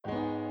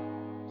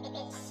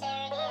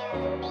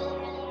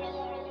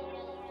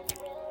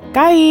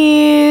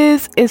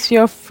Guys, it's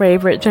your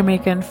favorite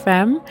Jamaican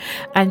femme,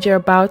 and you're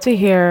about to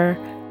hear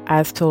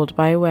As Told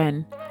by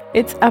When.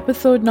 It's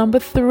episode number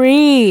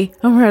 3,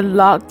 and we're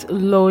locked,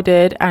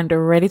 loaded, and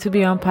ready to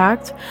be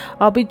unpacked.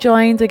 I'll be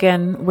joined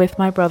again with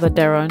my brother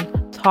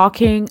Darren,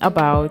 talking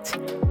about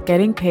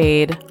getting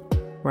paid,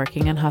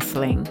 working, and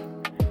hustling.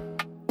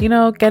 You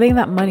know, getting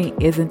that money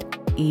isn't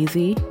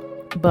easy.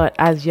 But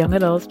as young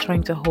adults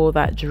trying to hold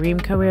that dream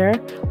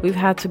career, we've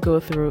had to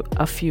go through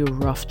a few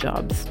rough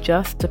jobs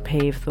just to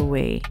pave the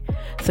way.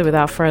 So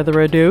without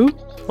further ado,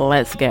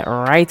 let's get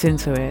right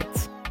into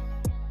it.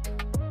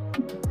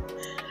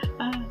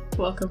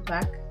 Welcome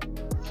back.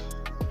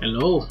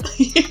 Hello.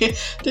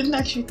 Didn't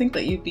actually think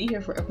that you'd be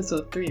here for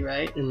episode 3,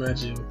 right?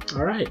 Imagine.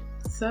 All right.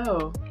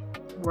 So,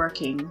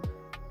 working,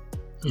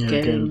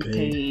 getting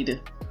paid,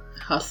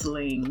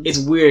 hustling. It's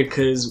weird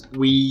because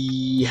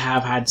we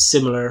have had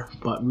similar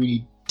but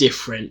really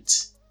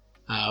different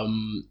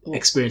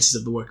experiences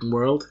of the working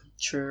world.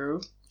 True.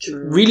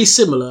 Really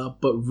similar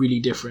but really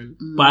different.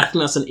 But I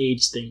think that's an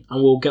age thing,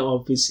 and we'll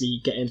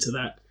obviously get into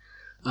that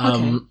as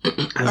the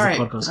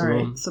podcast goes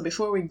on. So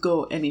before we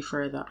go any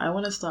further, I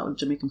want to start with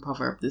Jamaican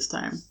proverb this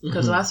time,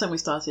 because last time we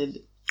started,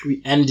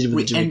 we ended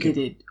with Jamaican.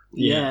 Ended it.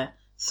 Yeah.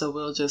 So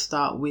we'll just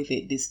start with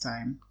it this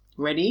time.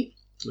 Ready?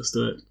 Let's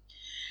do it.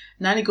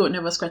 Nanny goat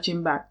never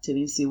scratching back till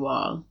he see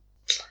wall.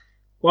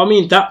 Well, I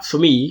mean, that for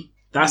me,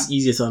 that's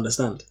easier to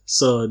understand.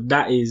 So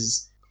that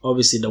is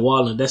obviously the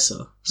wall and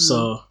Dessa.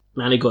 So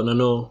Nanny goat no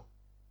know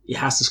it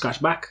has to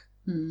scratch back.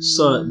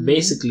 So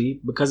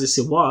basically, because it's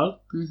a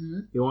wall,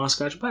 you want to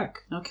scratch back.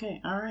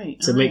 Okay, all right.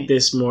 To make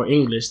this more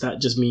English,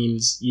 that just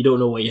means you don't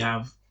know what you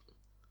have.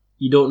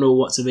 You don't know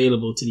what's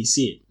available till you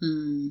see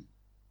it.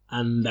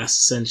 And that's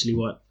essentially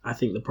what I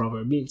think the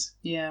proverb means.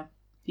 Yeah,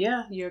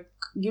 you're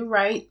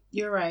right.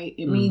 You're right.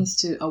 It means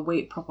to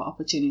await proper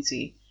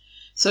opportunity.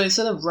 So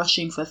instead of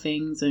rushing for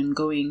things and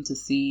going to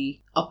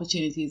see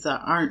opportunities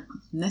that aren't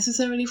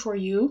necessarily for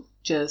you,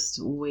 just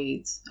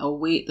wait.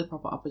 Await the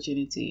proper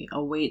opportunity.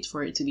 Await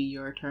for it to be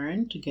your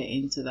turn to get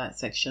into that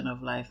section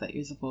of life that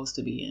you're supposed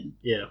to be in.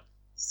 Yeah.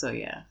 So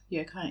yeah,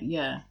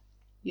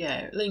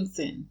 it links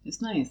in.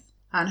 It's nice.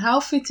 And how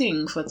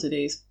fitting for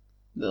today's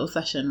little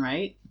session,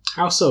 right?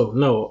 How so?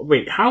 No,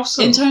 wait, how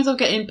so? In terms of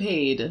getting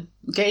paid,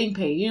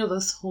 you know,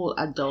 this whole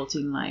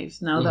adulting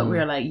life, now that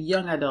we're like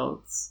young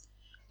adults,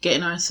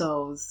 getting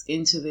ourselves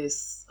into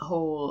this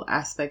whole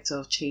aspect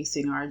of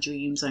chasing our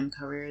dreams and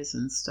careers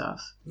and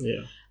stuff.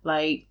 Yeah.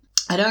 Like,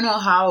 I don't know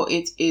how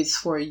it is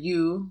for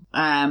you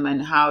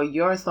and how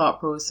your thought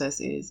process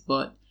is,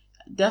 but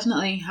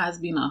definitely has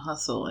been a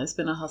hustle. It's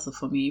been a hustle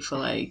for me for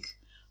like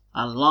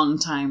a long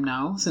time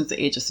now, since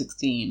the age of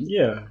 16.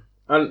 Yeah.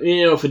 And,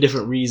 you know, for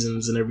different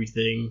reasons and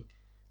everything.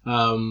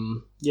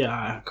 Yeah,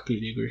 I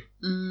completely agree.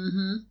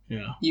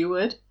 Yeah. You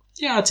would?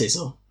 Yeah, I'd say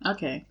so.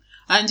 Okay.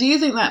 And do you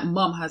think that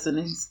mum has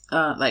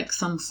like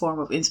some form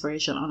of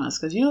inspiration on us?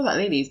 Because you know that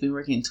lady's been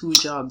working 2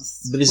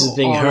 jobs. But this is the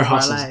thing, her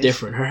hustle's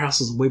different. Her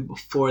hustle's way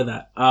before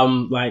that.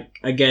 Like,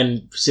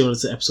 again, similar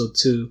to episode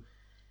 2,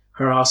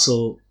 her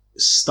hustle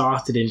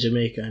started in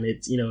Jamaica and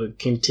it's, you know,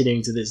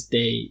 continuing to this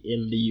day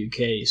in the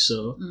UK.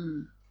 So,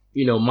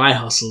 you know, my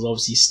hustle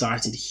obviously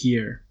started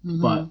here,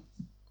 but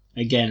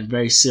again,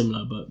 very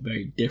similar but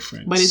very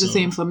different. But it's the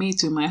same for me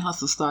too. My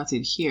hustle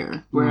started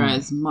here,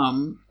 whereas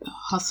mum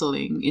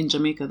hustling in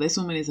Jamaica. This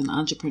woman is an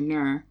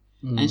entrepreneur,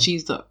 and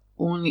she's the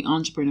only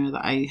entrepreneur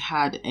that I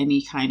had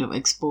any kind of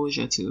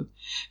exposure to.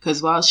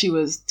 Because while she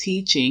was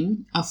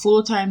teaching, a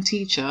full-time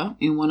teacher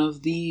in one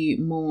of the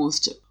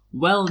most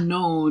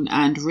well-known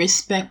and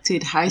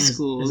respected high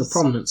schools. It's a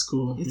prominent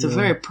school. It's a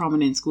very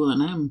prominent school,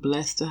 and I'm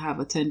blessed to have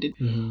attended.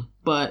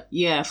 But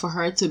yeah, for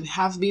her to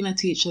have been a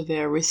teacher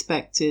there,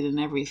 respected and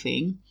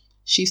everything,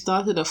 she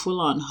started a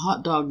full-on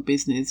hot dog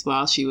business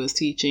while she was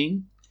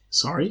teaching.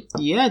 Sorry?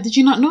 Yeah, did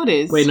you not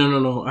notice? Wait,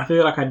 no. I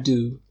feel like I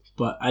do,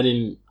 but I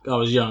didn't. I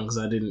was young,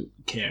 so I didn't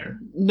care.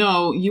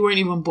 No, you weren't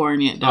even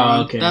born yet, Darren.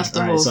 Oh, okay. That's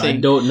the whole thing.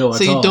 I don't know at all.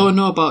 So you don't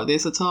know about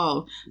this at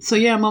all. So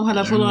yeah, mom had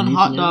a full-on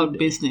hot dog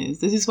business.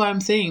 This is why I'm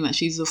saying that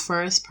she's the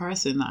first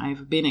person that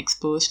I've been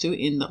exposed to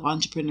in the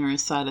entrepreneur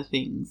side of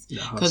things.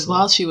 Because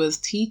while she was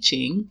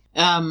teaching,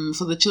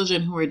 for the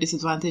children who were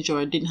disadvantaged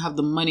or didn't have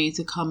the money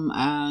to come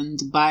and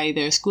buy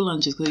their school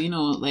lunches, because, you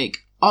know, like,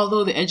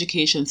 although the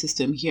education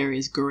system here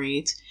is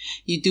great,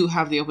 you do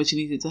have the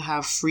opportunity to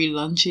have free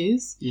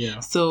lunches.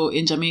 Yeah. So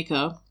in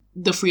Jamaica,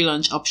 the free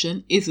lunch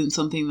option isn't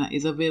something that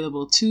is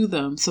available to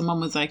them. So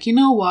mom was like, you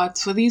know what,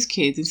 for these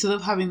kids, instead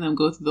of having them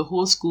go through the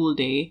whole school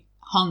day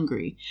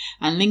hungry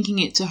and linking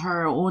it to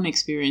her own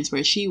experience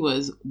where she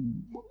was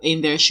in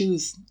their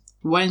shoes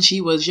when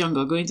she was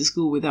younger, going to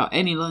school without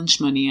any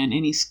lunch money and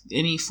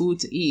any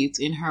food to eat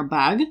in her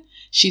bag,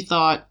 she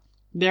thought,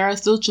 there are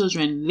still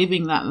children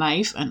living that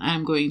life and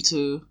I'm going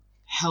to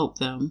help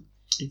them.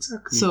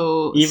 Exactly.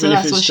 So even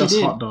that's if it's what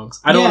just hot dogs.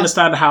 I don't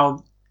understand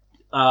how,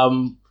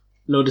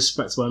 no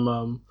disrespect to my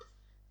mum,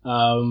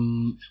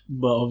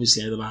 but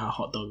obviously I don't know how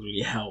hot dogs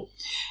really help.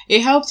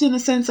 It helped in the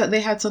sense that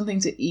they had something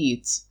to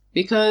eat,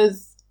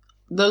 because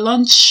the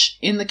lunch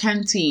in the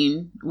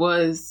canteen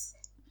was,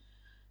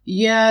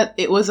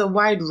 it was a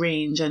wide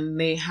range, and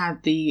they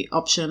had the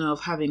option of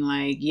having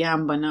like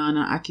yam,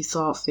 banana, ackee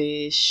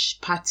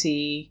saltfish,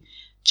 patty,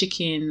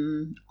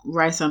 chicken,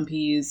 rice and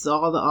peas,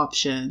 all the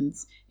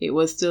options. It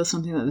was still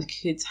something that the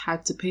kids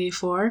had to pay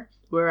for,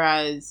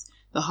 whereas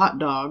the hot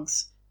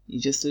dogs, you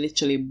just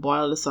literally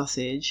boil the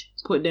sausage,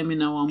 put them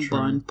in a one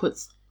bun, put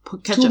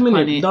ketchup 2 minutes,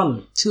 on it.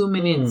 done. 2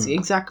 minutes,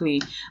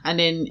 exactly. And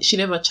then she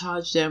never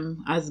charged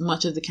them as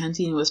much as the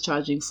canteen was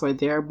charging for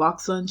their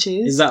box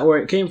lunches. Is that where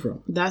it came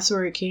from? That's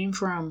where it came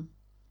from.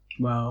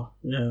 Wow,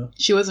 yeah.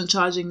 She wasn't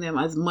charging them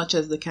as much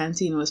as the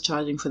canteen was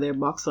charging for their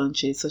box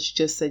lunches. So she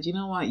just said, you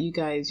know what, you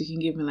guys, you can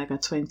give me like a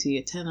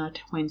 $10 or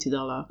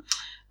 $20.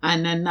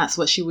 And then that's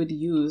what she would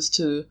use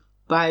to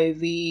buy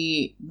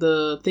the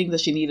thing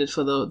that she needed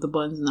for the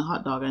buns and the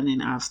hot dog. And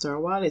then after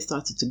a while, it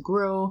started to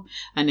grow.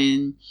 And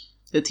then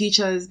the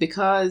teachers,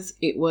 because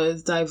it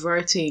was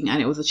diverting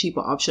and it was a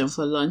cheaper option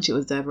for lunch, it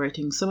was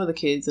diverting some of the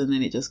kids, and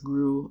then it just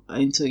grew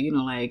into,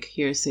 like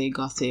hearsay,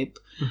 gossip.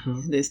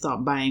 They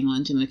stopped buying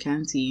lunch in the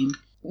canteen.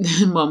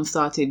 Mom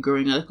started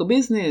growing a little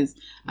business.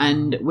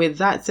 And with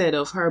that said,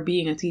 of her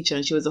being a teacher,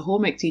 and she was a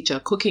home ec teacher,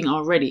 cooking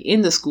already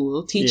in the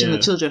school, teaching the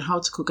children how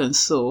to cook and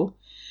sew.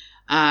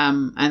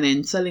 And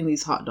then selling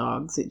these hot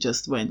dogs, it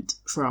just went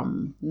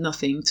from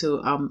nothing to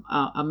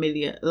a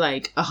million,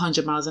 like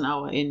 100 miles an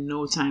hour in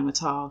no time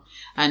at all.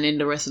 And in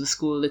the rest of the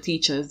school, the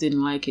teachers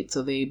didn't like it,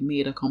 so they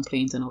made a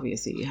complaint, and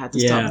obviously it had to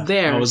stop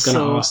there. I was going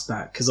to ask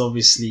that, because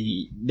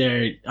obviously in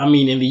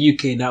the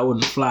UK that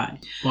wouldn't fly,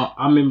 but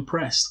I'm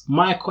impressed.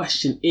 My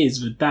question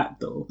is, with that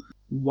though,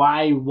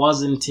 why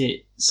wasn't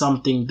it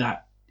something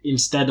that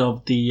instead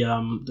of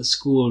the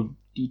school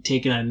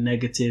taking a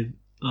negative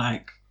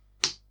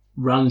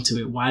run to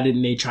it, why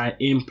didn't they try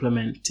to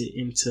implement it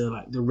into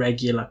like the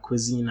regular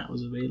cuisine that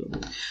was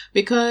available?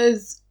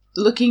 Because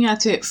looking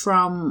at it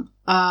from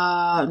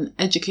an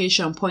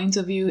education point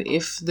of view,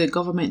 if the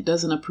government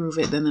doesn't approve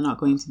it, then they're not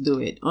going to do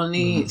it.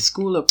 Only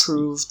school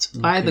approved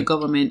by the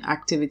government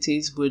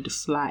activities would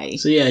fly.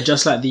 So yeah,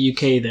 just like the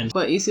UK then.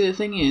 But you see, the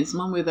thing is,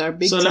 Mum, with our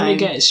big time... So let me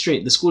get it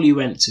straight. The school you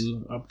went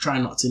to, I'm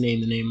trying not to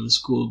name the name of the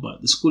school,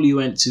 but the school you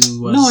went to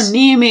was... No,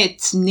 name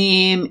it.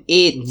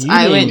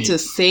 I went to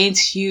St.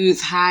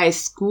 Hugh's High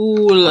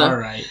School. All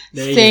right.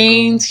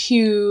 St.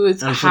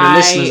 Hugh's High School. And for the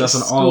listeners, that's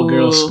an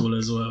all-girls school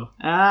as well.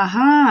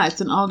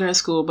 It's an all-girls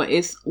school, but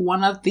it's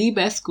one of the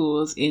best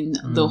schools in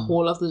the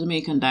whole of the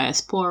Jamaican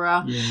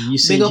diaspora. Yeah,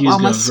 big up all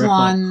my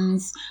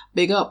swans.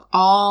 Big up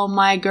all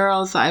my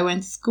girls that I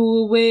went to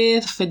school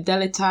with,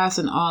 Fidelitas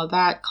and all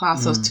that,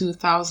 class of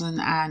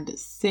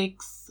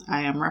 2006.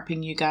 I am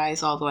repping you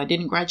guys, although I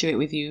didn't graduate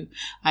with you.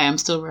 I am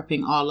still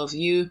repping all of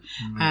you.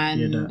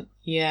 And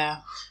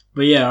yeah.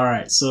 But yeah, all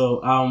right.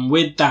 So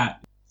with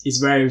that, it's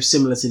very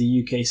similar to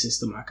the UK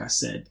system, like I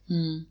said.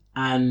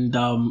 And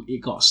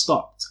it got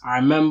stopped. I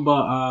remember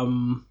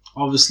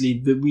obviously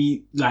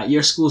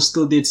your school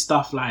still did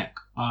stuff like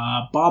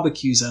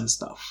barbecues and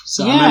stuff.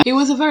 So yeah, it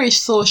was a very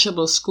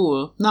sociable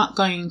school. Not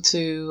going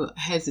to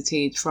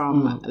hesitate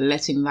from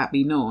letting that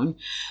be known.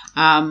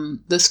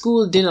 The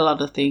school did a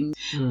lot of things,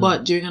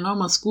 but during a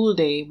normal school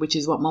day, which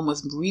is what Mum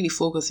was really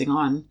focusing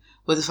on,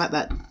 was the fact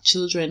that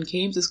children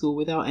came to school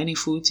without any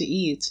food to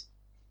eat.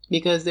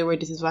 Because they were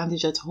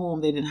disadvantaged at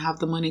home. They didn't have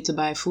the money to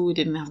buy food,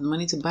 didn't have the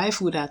money to buy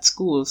food at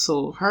school.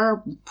 So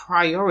her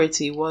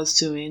priority was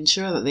to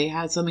ensure that they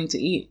had something to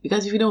eat.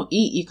 Because if you don't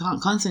eat, you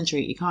can't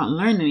concentrate. You can't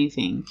learn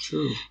anything.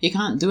 True. You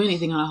can't do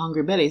anything on a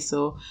hungry belly.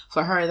 So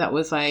for her, that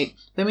was like,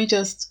 let me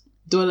just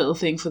do a little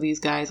thing for these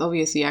guys.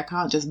 Obviously, I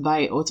can't just buy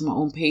it out of my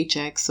own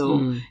paycheck.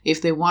 So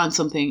if they want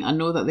something, I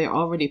know that they're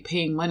already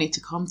paying money to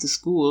come to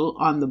school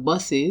on the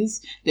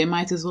buses. They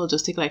might as well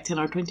just take like 10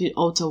 or 20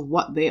 out of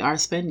what they are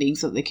spending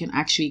so that they can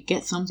actually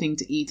get something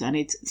to eat. And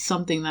it's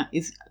something that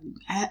is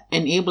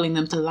enabling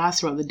them to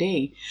last throughout the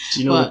day. Do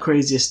you know the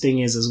craziest thing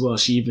is as well?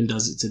 She even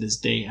does it to this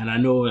day. And I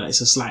know that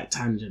it's a slight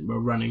tangent. We're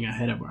running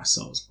ahead of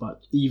ourselves.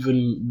 But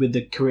even with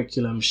the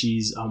curriculum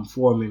she's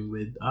forming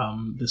with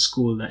the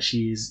school that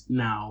she is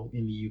now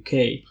in the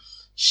UK,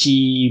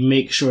 she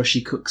makes sure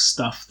she cooks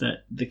stuff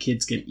that the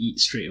kids can eat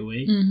straight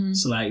away.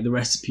 So like the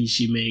recipe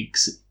she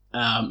makes,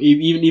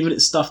 even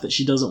it's stuff that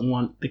she doesn't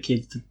want the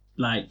kids to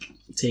like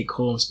take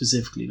home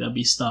specifically, that'll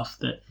be stuff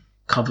that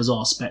covers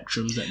all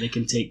spectrums that they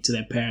can take to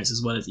their parents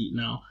as well as eat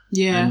now.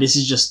 Yeah. And this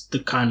is just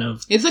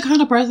it's the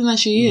kind of person that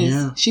she is.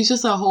 Yeah. She's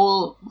just a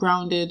whole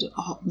rounded,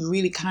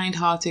 really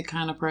kind-hearted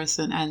kind of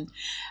person,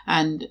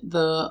 and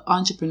the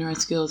entrepreneur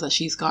skills that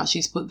she's got,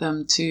 she's put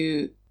them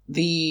to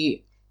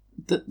the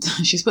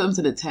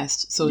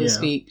test, so to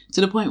speak, to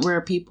the point where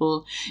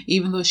people,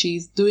 even though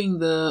she's doing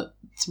the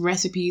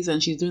recipes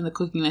and she's doing the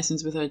cooking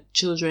lessons with her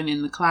children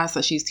in the class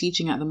that she's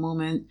teaching at the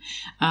moment,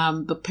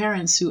 the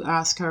parents who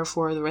ask her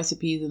for the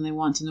recipes and they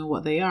want to know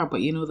what they are, but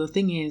the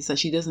thing is that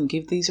she doesn't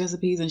give these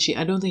recipes, and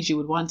I don't think she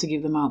would want to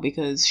give them out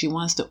because she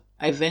wants to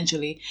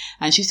eventually,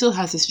 and she still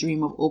has this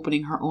dream of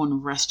opening her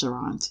own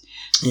restaurant.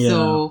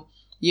 So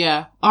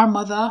yeah, our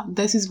mother,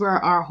 this is where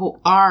I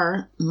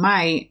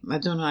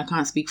don't know, I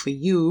can't speak for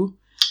you,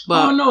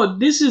 But oh no,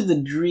 this is the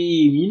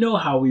dream. You know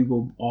how we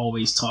were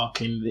always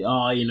talking.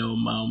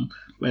 Mom,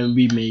 when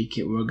we make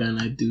it, we're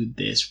gonna do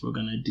this, we're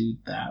gonna do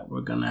that,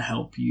 we're gonna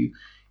help you,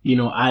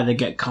 either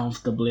get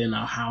comfortable in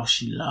a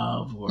house you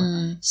love or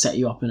set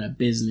you up in a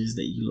business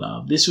that you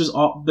love. This was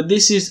all, but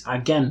this is,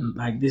 again,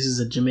 like, this is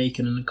a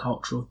Jamaican and a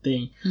cultural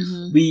thing.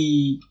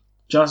 We,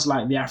 just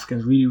like the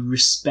Africans, really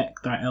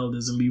respect our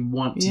elders and we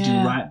want to do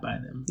right by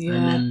them.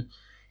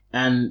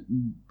 And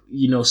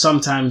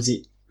sometimes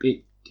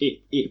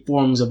it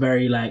forms a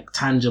very like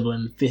tangible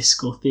and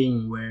fiscal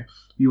thing where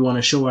we want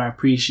to show our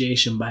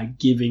appreciation by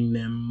giving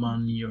them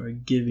money or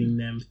giving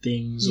them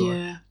things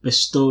or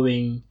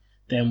bestowing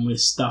them with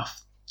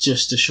stuff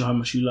just to show how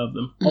much you love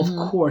them. Of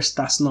course,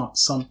 that's not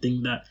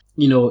something that,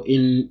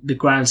 in the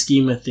grand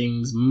scheme of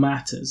things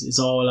matters. It's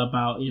all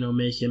about,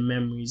 making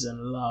memories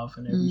and love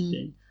and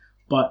everything.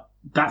 But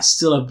that's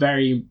still a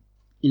very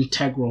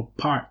integral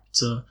part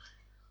to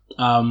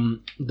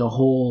the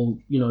whole,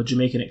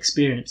 Jamaican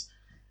experience.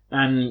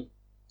 And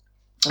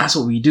that's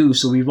what we do.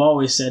 So we've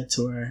always said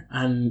to her,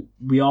 and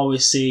we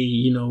always say,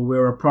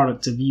 we're a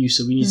product of you,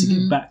 so we need to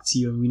give back to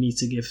you and we need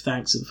to give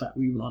thanks to the fact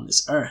we were on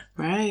this earth.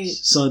 Right.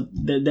 So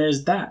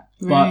there's that.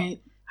 Right.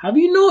 But have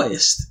you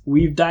noticed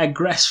we've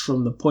digressed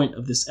from the point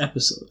of this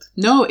episode?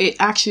 No, it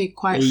actually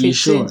quite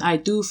fits in. I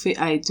do.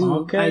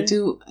 Okay. I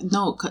do.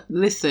 No,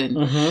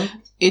 listen.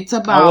 It's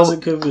about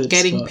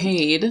getting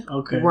paid,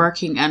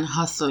 working and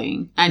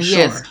hustling. And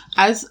yes,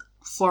 as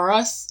for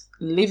us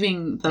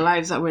living the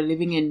lives that we're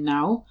living in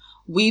now,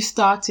 we've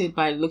started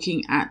by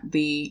looking at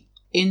the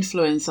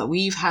influence that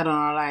we've had on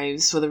our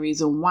lives for the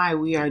reason why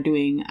we are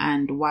doing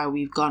and why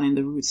we've gone in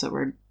the routes that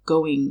we're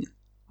going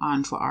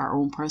on for our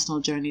own personal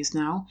journeys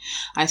now.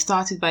 I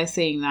started by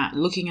saying that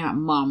looking at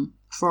Mum,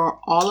 for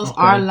all of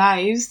our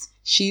lives,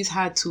 she's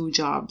had 2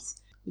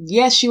 jobs.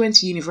 Yes, she went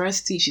to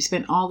university. She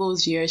spent all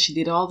those years. She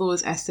did all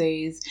those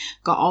essays,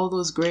 got all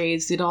those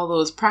grades, did all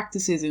those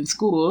practices in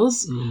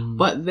schools,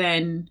 but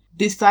then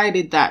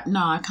decided that, no,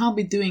 I can't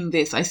be doing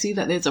this. I see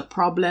that there's a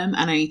problem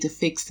and I need to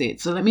fix it.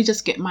 So let me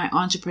just get my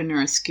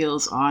entrepreneur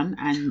skills on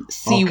and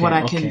see what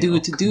I can do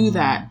to do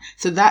that.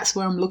 So that's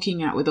where I'm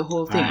looking at with the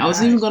whole thing. I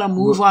was even going to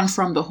move on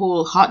from the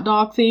whole hot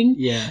dog thing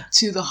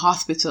to the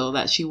hospital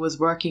that she was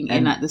working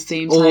in at the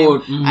same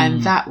time.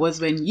 And that was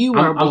when you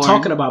were born. I'm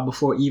talking about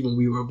before even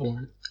we were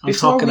born. I'm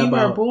talking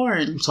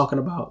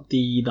about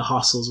the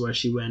hostels where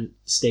she went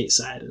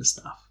stateside and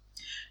stuff.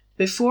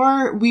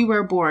 Before we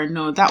were born,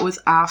 no, that was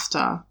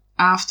after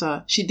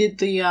she did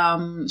the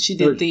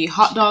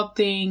hot dog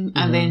thing,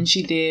 and then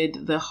she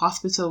did the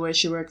hospital where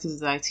she worked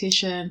as a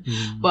dietitian.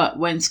 But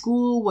when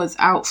school was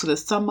out for the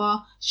summer,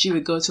 she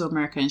would go to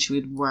America and she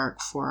would work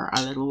for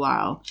a little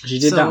while. She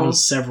did that on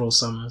several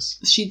summers.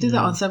 She did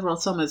that on several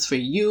summers for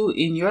you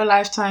in your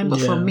lifetime,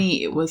 but for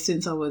me, it was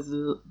since I was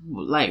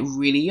like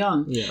really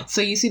young. Yeah.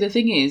 So you see, the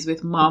thing is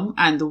with Mum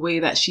and the way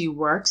that she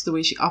works, the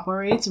way she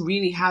operates,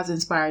 really has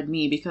inspired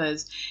me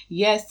because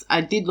yes,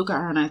 I did look at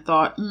her and I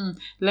thought,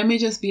 let me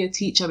just be a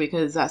teacher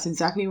because that's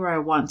exactly where I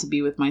want to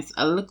be with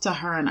I looked at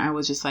her and I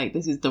was just like,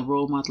 this is the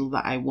role model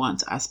that I want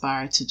to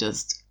aspire to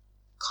just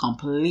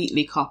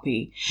completely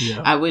copy.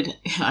 I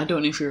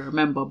don't know if you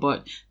remember,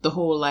 but the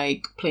whole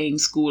like playing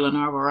school on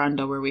our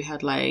veranda where we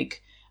had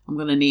like, I'm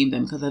gonna name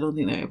them because I don't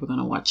think they're ever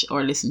gonna watch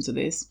or listen to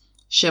this,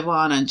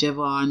 Siobhan and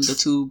Jevon, the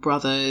 2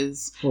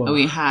 brothers. And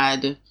we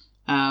had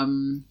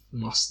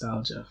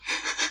nostalgia.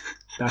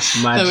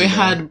 That's magic. So we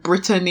had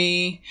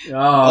Brittany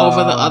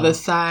over the other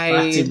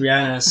side. Fatty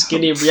Brianna,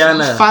 Skinny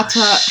Brianna. Fatty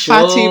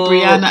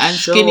Brianna and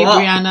Skinny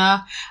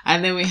Brianna.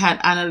 And then we had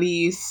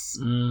Annalise.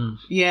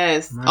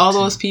 Yes, Martin. All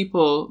those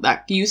people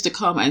that used to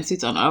come and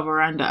sit on our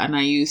veranda and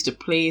I used to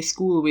play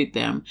school with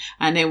them.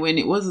 And then when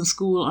it wasn't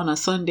school on a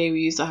Sunday, we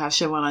used to have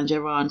Siobhan and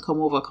Jevon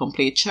come over, come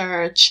play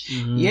church.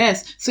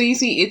 Yes. So you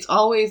see, it's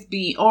always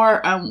been,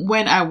 or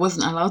when I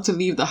wasn't allowed to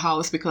leave the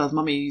house because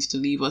Mommy used to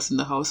leave us in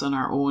the house on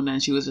our own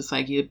and she was just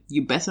like, you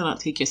better not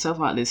take yourself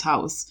out of this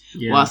house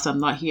whilst I'm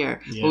not here.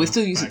 But we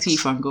still used to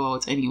teeth and go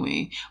out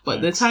anyway.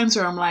 But the times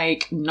where I'm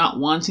like not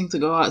wanting to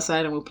go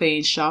outside and we're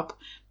playing shop,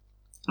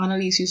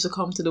 Annalise used to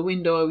come to the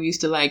window. We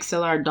used to like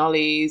sell our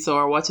dollies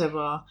or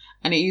whatever.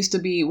 And it used to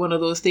be one of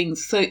those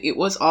things. So it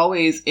was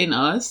always in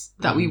us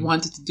that we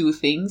wanted to do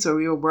things where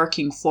we were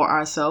working for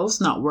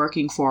ourselves, not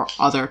working for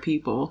other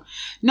people.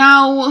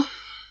 Now,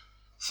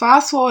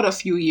 fast forward a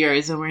few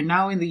years and we're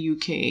now in the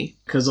UK.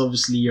 Because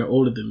obviously you're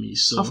older than me.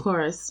 So of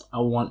course. I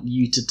want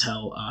you to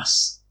tell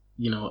us,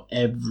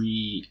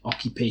 every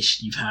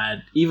occupation you've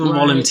had, even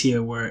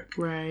volunteer work.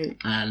 Right.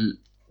 And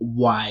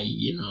why,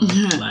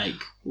 like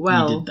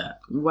you did that.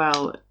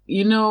 Well,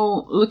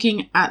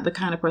 looking at the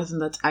kind of person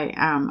that I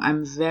am,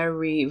 I'm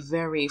very,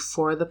 very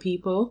for the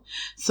people.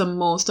 So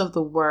most of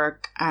the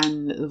work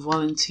and the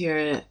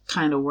volunteer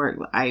kind of work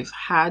that I've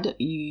had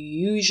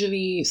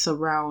usually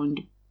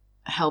surround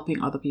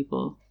helping other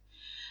people.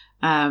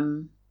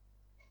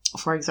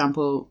 For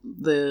example,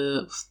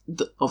 the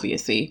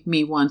obviously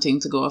me wanting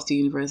to go off to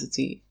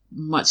university,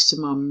 much to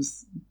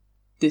Mum's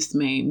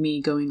dismay,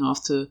 me going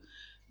off to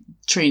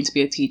trained to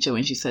be a teacher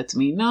when she said to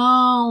me,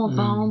 "No,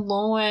 don't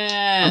do it."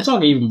 I'm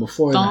talking even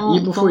before that.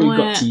 Even before you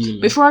got to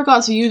uni. Before I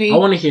got to uni. I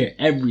want to hear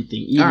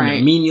everything. Even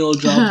the menial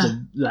jobs,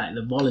 like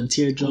the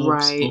volunteer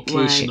jobs,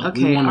 vocational.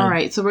 Okay,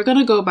 alright. So we're going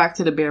to go back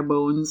to the bare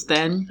bones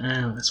then.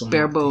 That's what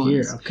bare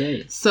bones.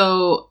 Okay.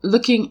 So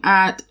looking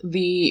at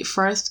the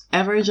first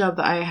ever job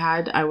that I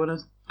had,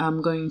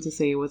 I'm going to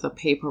say it was a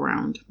paper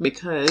round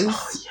because...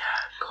 Oh, yeah.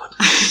 God.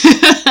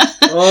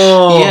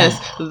 Oh. Yes,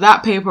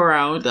 that paper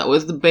round, that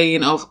was the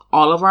bane of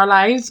all of our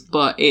lives,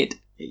 but it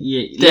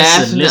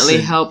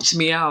definitely helped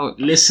me out.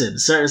 Listen,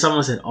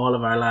 someone said all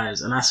of our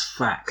lives, and that's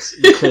facts,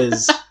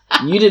 because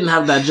you didn't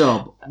have that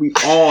job. We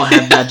all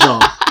had that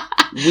job.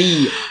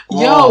 We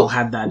all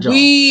had that job.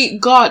 We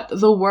got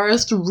the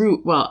worst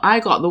route. Well, I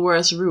got the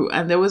worst route,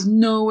 and there was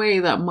no way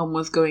that Mum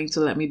was going to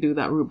let me do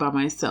that route by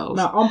myself.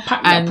 Now,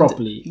 unpack that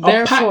properly.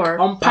 Therefore,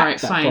 unpack all right,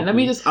 that fine. properly. Let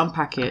me just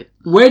unpack it.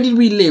 Where did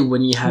we live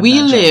when you had that job?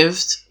 We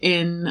lived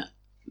in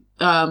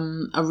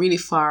a really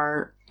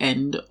far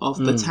end of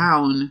the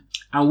town.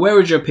 And where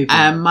was your paper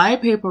round? And my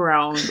paper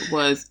round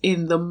was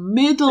in the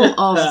middle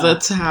of the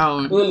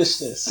town.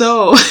 Foolishness.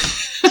 So...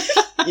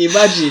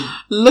 Imagine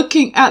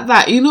looking at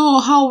that, you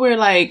know how we're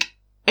like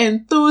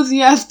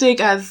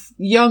enthusiastic as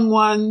young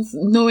ones,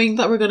 knowing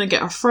that we're gonna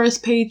get our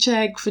first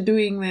paycheck for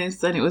doing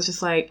this, and it was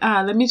just like,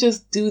 let me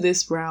just do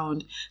this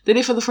round. Did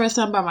it for the first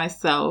time by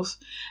myself,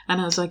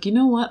 and I was like, you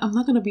know what, I'm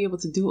not gonna be able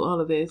to do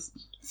all of this.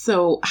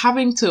 So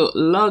having to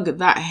lug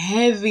that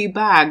heavy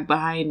bag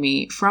behind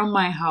me from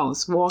my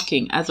house,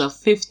 walking as a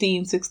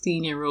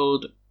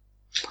 15-16-year-old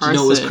person. You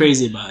know what was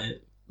crazy about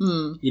it?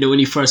 You know, when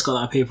you first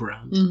got that paper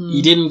round,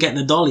 you didn't get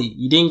the dolly,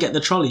 you didn't get the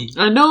trolley.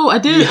 I know, I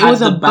didn't. It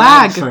was a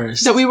bag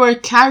first that we were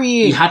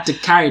carrying. You had to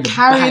carry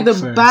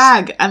the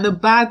bag, and the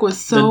bag was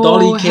so the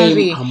dolly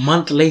heavy. Came a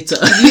month later.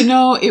 You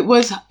know, it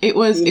was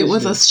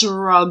a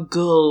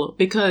struggle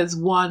because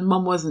one,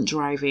 Mum wasn't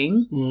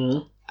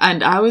driving.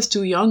 And I was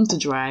too young to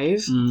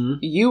drive.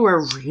 You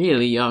were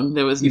really young.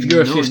 There was if you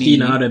were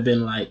 15, I would have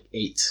been like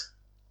 8.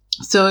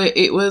 So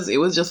it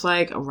was just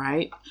like,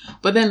 right.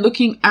 But then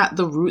looking at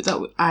the route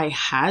that I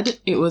had,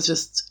 it was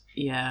just,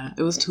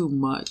 it was too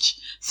much.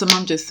 So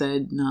Mum just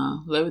said,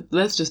 no,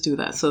 let's just do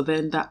that. So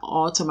then that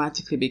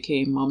automatically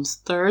became Mum's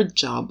third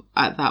job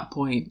at that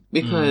point,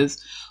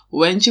 because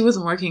when she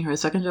wasn't working her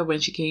second job,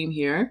 when she came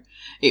here,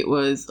 it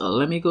was,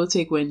 let me go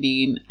take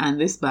Wendine and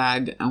this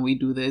bag, and we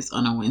do this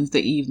on a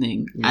Wednesday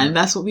evening. And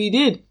that's what we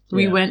did.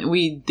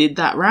 We did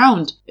that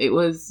round. It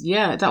was,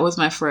 that was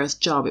my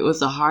first job. It was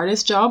the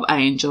hardest job. I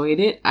enjoyed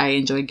it. I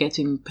enjoyed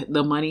getting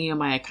the money in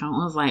my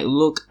account. I was like,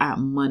 look at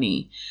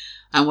money.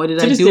 And what did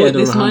I do with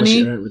this money? How much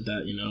you earned with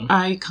that, you know?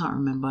 I can't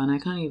remember, and I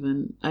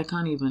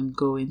can't even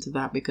go into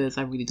that because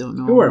I really don't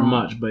know. It weren't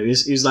much, but it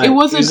was like, it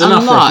wasn't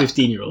enough a lot, for a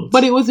 15-year-old.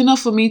 But it was enough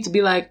for me to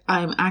be like,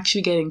 I'm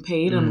actually getting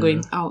paid. I'm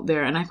going out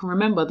there, and I can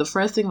remember the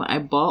first thing that I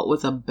bought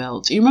was a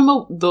belt. You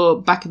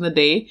remember back in the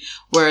day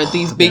where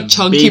these big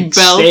chunky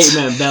belts,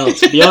 statement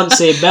belts,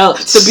 Beyonce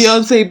belts, the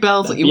Beyonce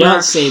belts that you wear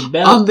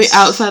on the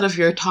outside of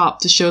your top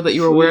to show that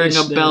you were wearing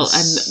a belt,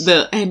 and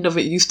the end of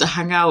it used to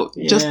hang out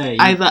just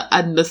either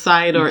on the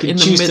side or in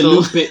the middle. To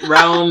loop it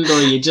round,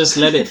 or you just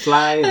let it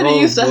fly. And I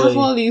used to have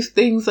all these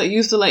things that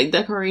used to like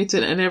decorate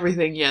it and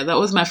everything. Yeah, that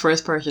was my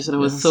first purchase, and I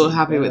was so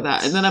happy with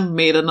that. And then I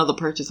made another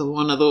purchase of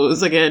one of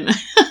those again.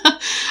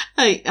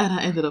 And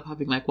I ended up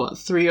having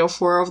 3 or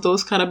 4 of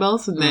those kind of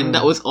belts, and then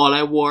that was all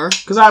I wore.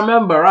 Because I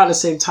remember around the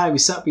same time we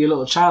set up your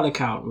little child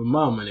account with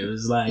Mum, and it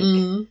was like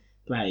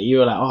you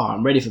were like, oh,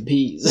 I'm ready for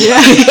peas. Yeah.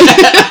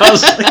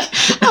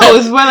 I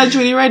was well and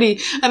truly ready.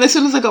 And as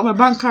soon as I got my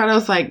bank card, I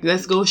was like,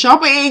 let's go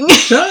shopping.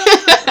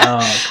 Oh,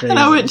 crazy. And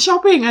I went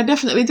shopping. I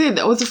definitely did.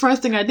 That was the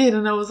first thing I did.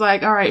 And I was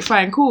like, all right,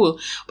 fine, cool.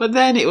 But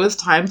then it was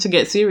time to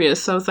get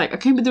serious. So I was like, I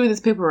can't be doing this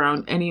paper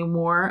round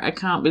anymore. I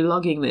can't be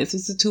lugging this.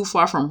 This is too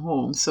far from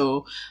home.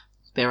 So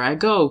there I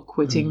go,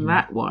 quitting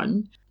that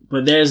one.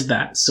 But there's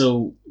that.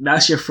 So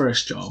that's your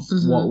first job.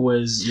 What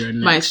was your next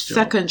job? My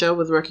second job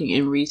was working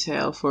in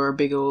retail for a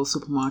big old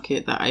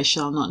supermarket that I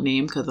shall not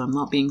name because I'm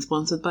not being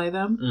sponsored by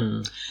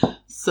them.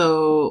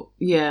 So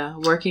yeah,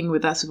 working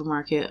with that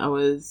supermarket, I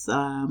was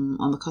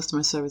on the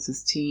customer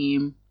services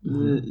team,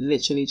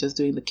 literally just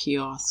doing the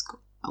kiosk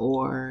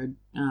or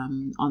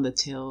on the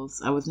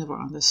tills. I was never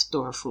on the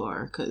store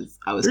floor because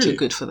I was too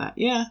good for that.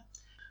 Yeah.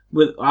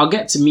 I'll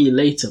get to me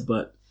later,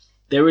 but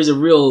there is a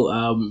real,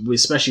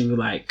 especially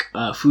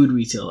with food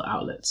retail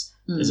outlets,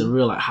 there's a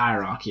real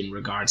hierarchy in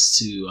regards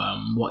to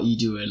what you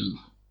do and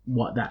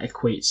what that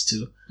equates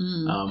to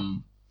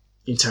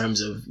in terms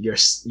of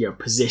your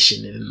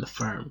position in the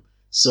firm.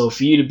 So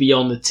for you to be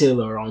on the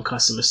till or on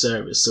customer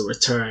service, so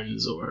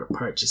returns or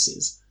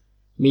purchases,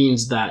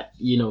 means that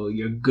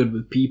you're good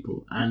with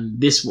people. And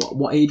this,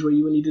 what age were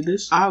you when you did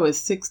this? I was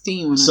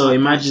 16 when so I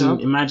got that job.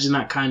 Imagine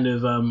that kind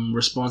of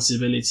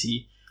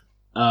responsibility.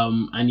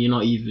 And you're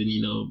not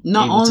even,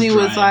 not able only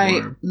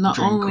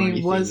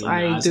to was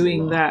I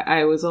doing that,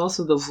 I was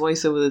also the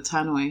voice over the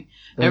tannoy.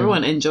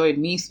 Everyone enjoyed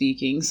me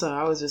speaking, so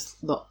I was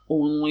just the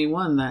only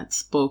one that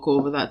spoke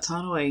over that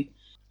tannoy.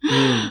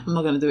 I'm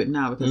not gonna do it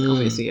now because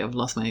obviously I've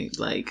lost my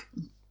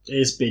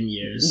It's been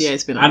years. Yeah,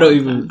 it's been. I don't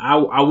even.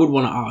 I would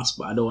want to ask,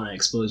 but I don't want to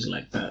expose you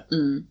like that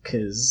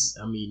because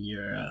I mean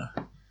you're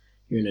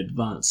an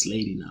advanced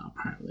lady now,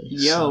 apparently.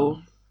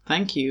 Yo,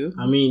 thank you.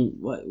 I mean,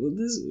 what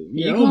this?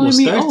 You're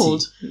almost 30.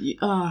 Old.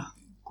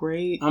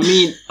 Great. I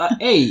mean,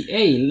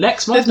 hey,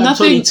 next month I'm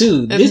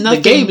 22. The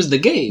game is the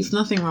game. There's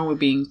nothing wrong with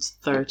being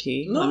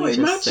 30. No, Let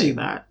me just say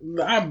that.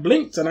 I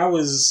blinked and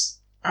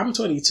I'm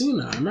 22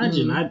 now.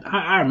 Imagine,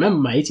 I remember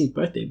my 18th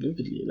birthday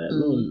vividly, let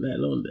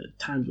alone the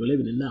times we're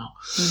living in now.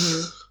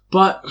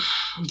 But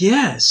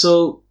yeah,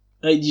 so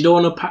you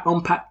don't want to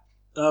unpack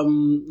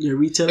your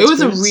retail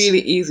experience? It was a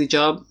really easy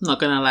job, not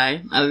gonna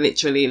lie. I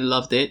literally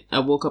loved it. I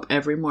woke up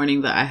every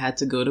morning that I had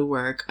to go to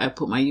work. I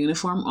put my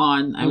uniform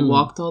on. I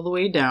walked all the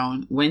way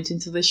down, went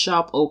into the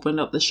shop, opened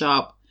up the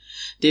shop,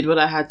 did what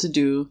I had to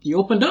do. You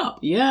opened up?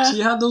 Yeah. So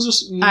you had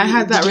those... I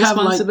had that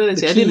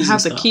responsibility. I didn't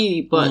have the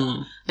key, but...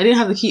 I didn't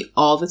have the key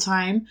all the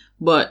time,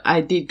 but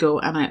I did go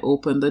and I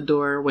opened the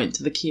door, went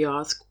to the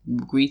kiosk,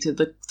 greeted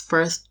the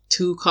first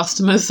 2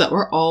 customers that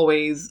were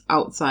always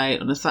outside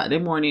on a Saturday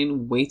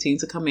morning waiting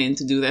to come in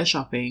to do their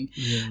shopping,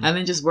 and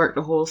then just worked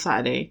the whole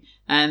Saturday.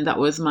 And that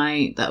was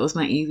my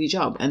easy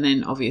job. And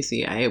then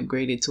obviously I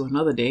upgraded to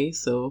another day,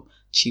 so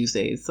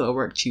Tuesdays. So I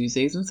worked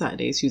Tuesdays and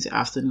Saturdays, Tuesday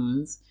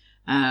afternoons.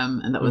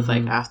 And that was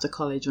like after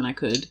college when I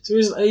could. So it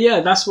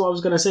was, that's what I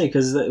was gonna say,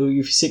 because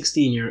you're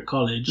 16, you're at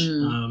college,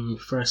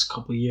 first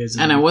couple of years,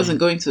 and I wasn't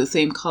going to the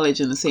same college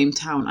in the same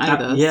town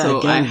either.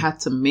 So I had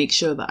to make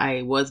sure that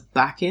I was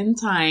back in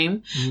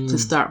time to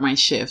start my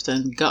shift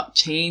and got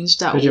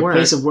changed at work. Your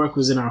place of work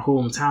was in our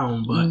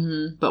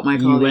hometown, but my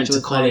college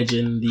was college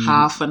in the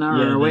half an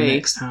hour away, the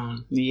next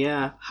town.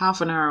 Yeah, half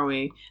an hour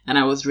away, and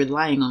I was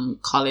relying on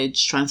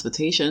college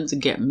transportation to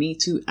get me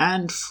to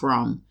and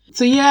from.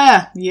 So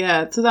yeah.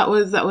 So that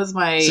was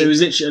my... So it was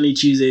literally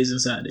Tuesdays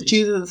and Saturdays.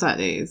 Tuesdays and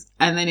Saturdays.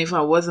 And then if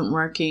I wasn't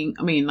working,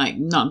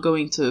 not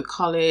going to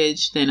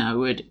college, then I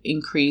would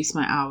increase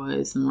my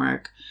hours and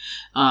work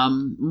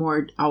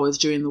more hours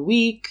during the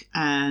week.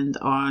 And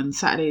on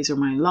Saturdays were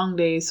my long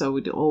days, so I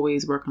would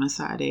always work on a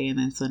Saturday, and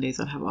then Sundays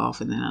I'd have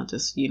off, and then I'll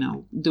just,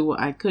 do what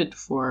I could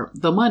for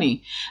the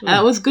money. And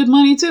that was good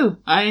money too.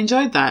 I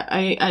enjoyed that.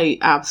 I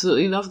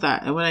absolutely loved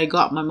that. And when I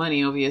got my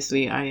money,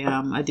 obviously,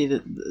 I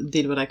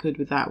did what I could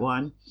with that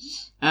one.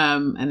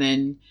 And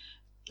then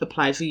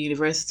applied for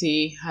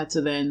university, had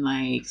to then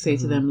say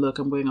to them, look,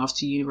 I'm going off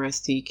to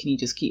university, can you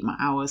just keep my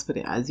hours, put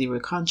it at 0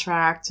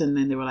 contract? And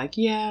then they were like,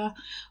 yeah,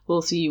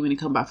 we'll see you when you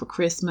come back for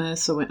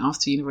Christmas. So I went off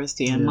to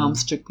university, and mom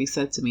strictly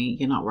said to me,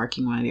 you're not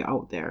working while you're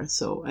out there,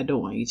 so I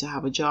don't want you to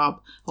have a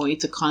job. I want you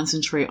to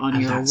concentrate on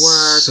your work.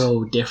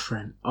 So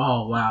different.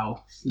 Oh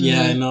wow.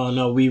 Yeah,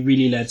 no, we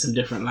really led some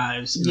different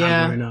lives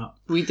growing up.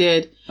 We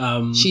did.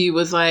 She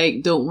was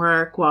like, don't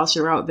work whilst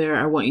you're out there.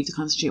 I want you to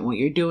concentrate on what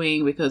you're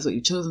doing, because what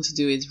you've chosen to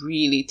do is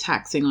really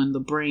taxing on the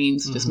brain.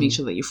 So just make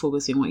sure that you're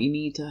focusing on what you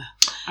need to.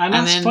 And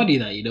that's funny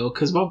that,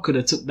 because mom could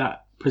have took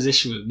that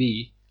position with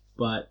me,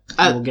 but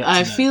we'll get to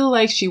I that. feel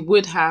like she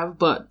would have,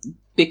 but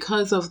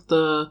because of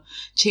the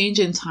change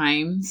in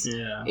times,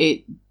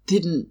 it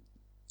didn't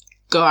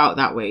go out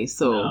that way.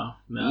 So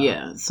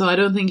no. So I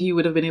don't think you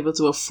would have been able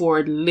to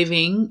afford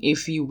living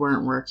if you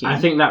weren't working. I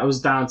think that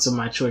was down to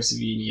my choice of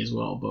uni as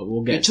well, but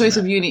we'll get to choice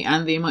that. of uni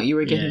and the amount you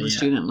were getting the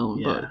student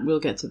loan, but we'll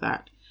get to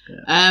that.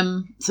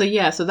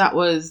 So that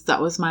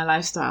was my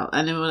lifestyle.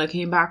 And then when I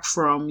came back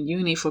from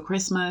uni for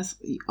Christmas,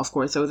 of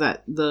course I was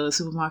at the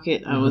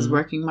supermarket. I was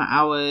working my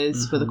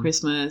hours for the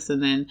Christmas,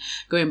 and then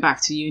going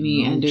back to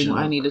uni and doing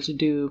what I needed to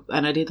do.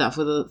 And I did that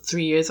for the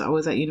 3 years I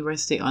was at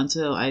university,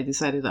 until I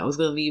decided that I was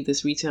going to leave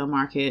this retail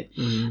market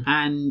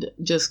and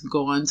just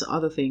go on to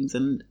other things.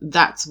 And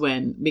that's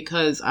when,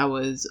 because I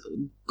was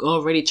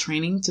already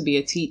training to be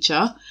a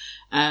teacher,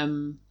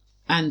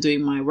 and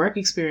doing my work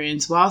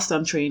experience whilst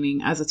I'm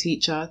training as a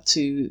teacher,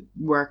 to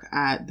work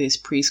at this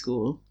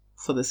preschool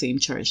for the same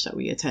church that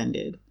we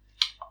attended.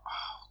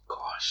 Oh,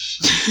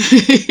 gosh.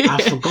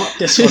 I forgot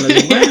this one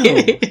as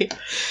well.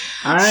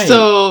 All right.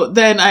 So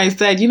then I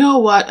said, you know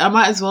what? I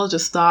might as well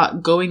just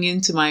start going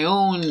into my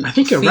own I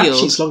think your field. rap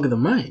sheet's longer than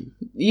mine.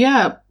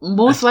 Yeah,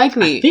 most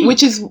likely.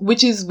 Which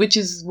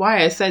is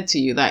why I said to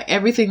you that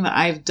everything that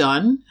I've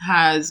done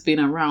has been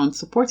around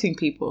supporting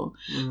people.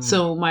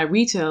 So my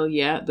retail,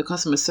 the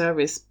customer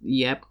service,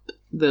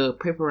 the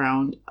paper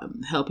round,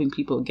 helping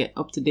people get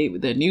up to date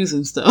with their news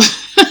and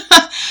stuff.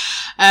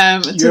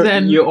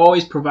 You're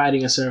always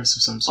providing a service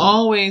of some sort.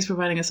 Always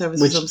providing a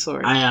service of some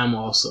sort. I am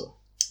also.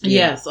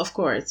 Yes, of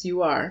course,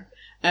 you are.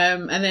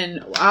 And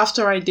then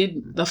after I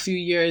did a few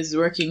years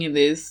working in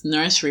this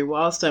nursery,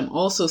 whilst I'm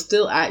also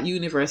still at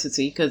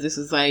university, because this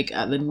is like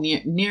at the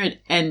near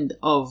end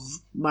of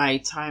my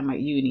time at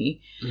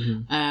uni,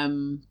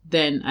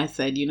 then I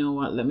said, you know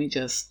what, let me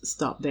just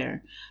stop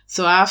there.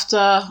 So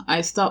after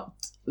I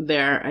stopped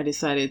there, I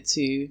decided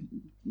to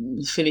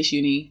finish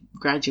uni,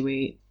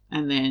 graduate,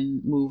 and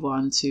then move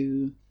on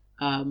to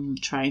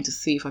trying to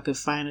see if I could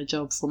find a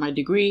job for my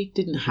degree.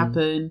 Didn't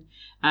happen.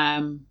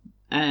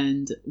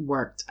 And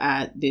worked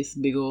at this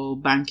big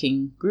old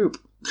banking group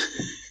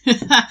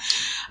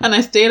And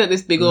I stayed at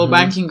this big old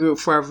banking group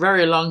for a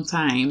very long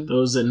time.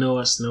 Those that know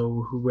us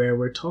know where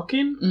we're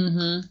talking.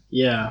 Mm-hmm.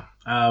 Yeah.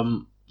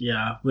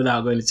 Yeah.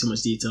 Without going into too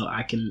much detail,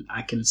 I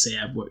can say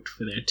I've worked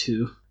for there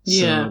too.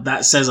 So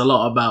that says a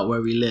lot about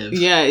where we live.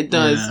 Yeah, it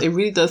does. Yeah. It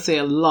really does say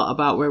a lot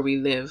about where we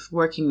live,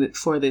 working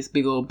for this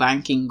big old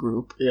banking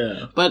group.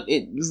 Yeah. But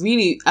it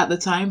really, at the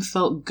time,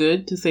 felt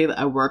good to say that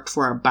I worked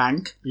for a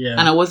bank. Yeah.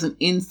 And I wasn't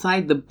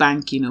inside the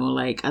bank,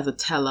 like as a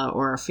teller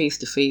or a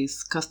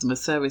face-to-face customer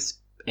service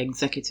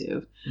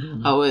executive.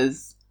 Mm. I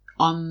was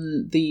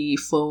on the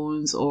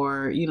phones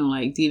or,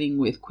 like dealing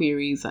with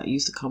queries that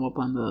used to come up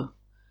on the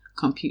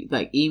computer,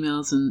 like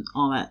emails and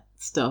all that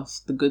stuff,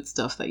 the good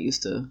stuff that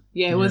used to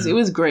it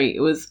was great.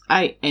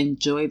 I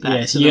enjoyed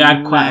that. So you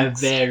had quite a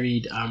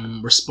varied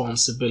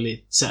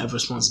set of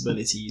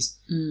responsibilities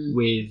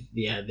with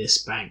this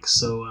bank.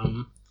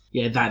 So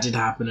that did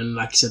happen, and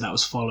like you said, that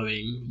was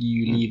following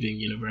you leaving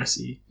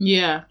university.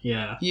 Yeah.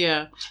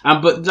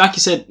 But like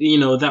you said,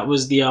 that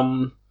was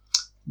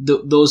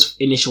those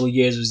initial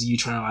years was you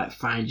trying to like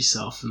find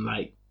yourself and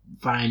like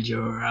find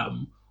your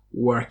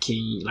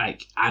working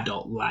like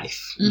adult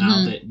life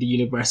now that the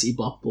university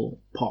bubble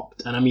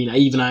popped. And I mean,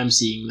 I'm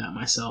seeing that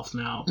myself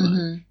now,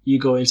 but you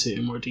go into it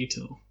in more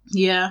detail.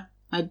 Yeah,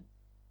 I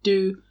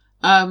do.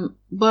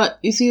 But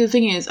you see, the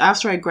thing is,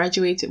 after I left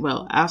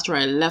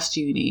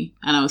uni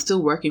and I was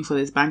still working for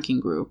this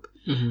banking group,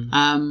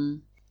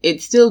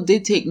 it still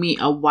did take me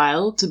a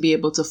while to be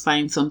able to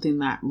find something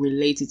that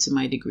related to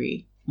my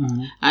degree.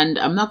 And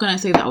I'm not going to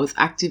say that I was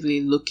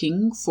actively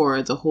looking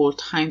for the whole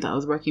time that I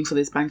was working for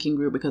this banking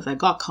group, because I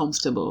got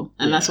comfortable.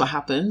 And that's what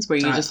happens, where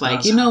you're just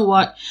like,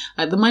 what?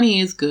 The money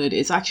is good.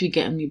 It's actually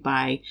getting me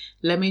by.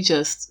 Let me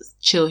just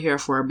chill here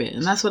for a bit.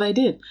 And that's what I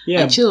did.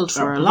 Yeah, I chilled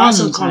for a long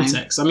time.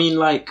 Context. I mean,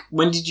 like,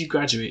 when did you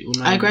graduate?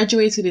 I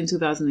graduated in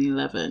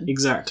 2011.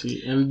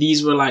 Exactly. And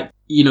these were like,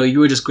 you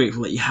were just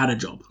grateful that you had a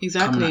job.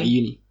 Exactly. Coming out of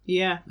uni.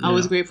 Yeah, I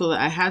was grateful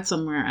that I had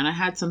somewhere and I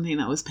had something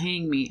that was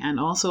paying me. And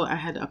also I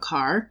had a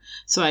car,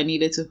 so I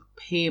needed to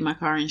pay my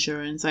car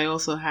insurance. I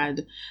also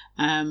had,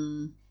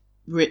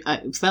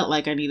 I felt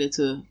like I needed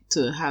to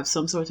have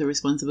some sort of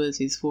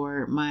responsibilities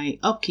for my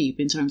upkeep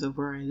in terms of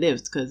where I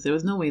lived, because there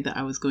was no way that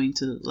I was going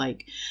to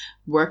like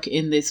work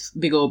in this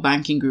big old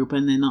banking group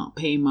and then not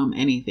pay mum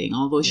anything.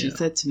 Although she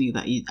said to me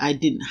that I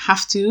didn't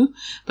have to,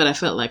 but I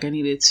felt like I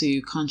needed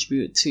to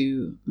contribute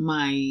to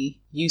my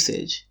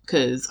usage,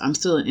 because I'm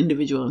still an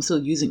individual. I'm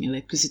still using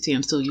electricity.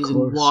 I'm still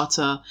using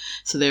water.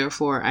 So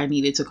therefore I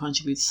needed to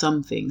contribute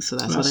something. So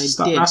that's what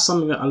I did. That's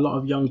something that a lot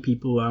of young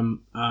people,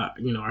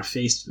 are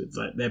faced with,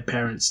 like their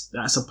parents.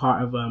 That's a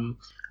part of,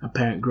 a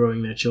parent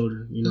growing their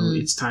children.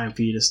 It's time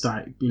for you to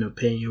start,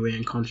 paying your way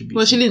and contributing.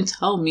 Well, she didn't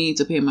tell me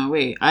to pay my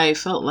way. I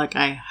felt like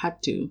I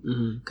had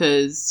to,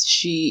 because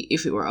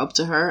if it were up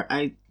to her,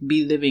 I'd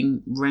be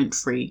living rent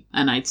free,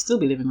 and I'd still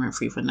be living rent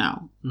free for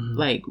now.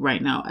 Like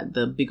right now at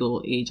the big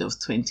old age of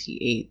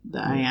 28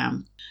 that I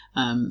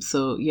am.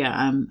 So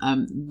yeah,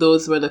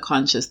 those were the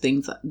conscious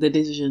things, the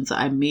decisions that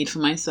I made for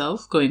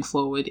myself going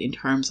forward in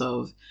terms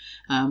of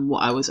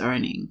what I was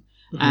earning.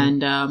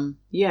 And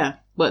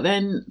but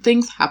then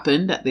things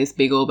happened at this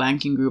big old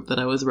banking group that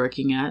I was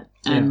working at,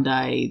 and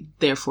I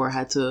therefore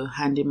had to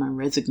hand in my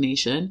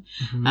resignation.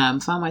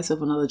 Found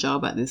myself another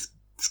job at this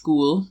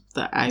school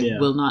that I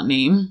will not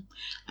name.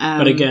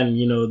 But again,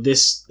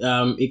 this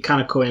it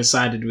kind of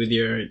coincided with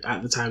your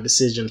at the time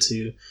decision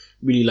to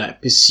really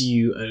like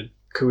pursue a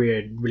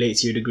career related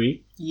to your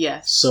degree.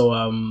 Yes. So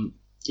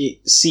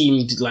it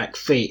seemed like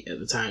fate at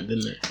the time,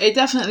 didn't it? It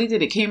definitely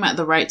did. It came at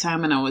the right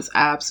time, and I was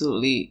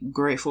absolutely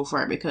grateful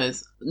for it,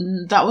 because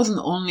that wasn't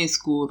the only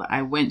school that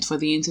I went for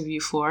the interview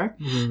for.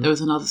 There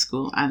was another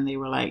school, and they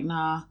were like,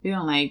 nah, we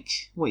don't like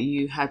what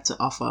you had to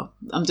offer.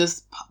 I'm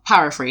just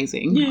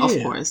paraphrasing, of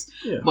course.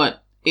 Yeah.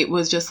 But it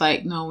was just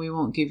like, no, we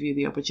won't give you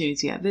the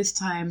opportunity at this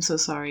time. So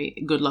sorry,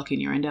 good luck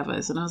in your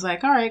endeavors. And I was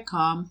like, all right,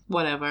 calm,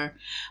 whatever.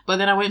 But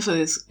then I went for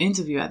this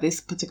interview at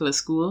this particular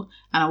school,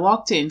 and I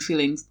walked in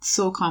feeling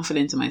so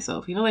confident in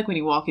myself. Like when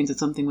you walk into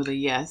something with a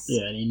yes.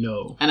 Yeah,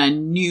 and And I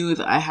knew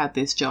that I had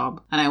this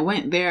job. And I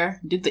went there,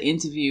 did the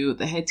interview.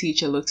 The head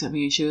teacher looked at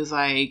me and she was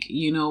like,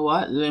 you know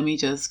what? Let me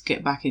just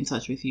get back in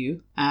touch with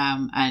you.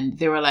 And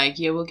they were like,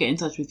 yeah, we'll get in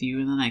touch with you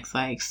in the next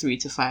like 3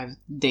 to 5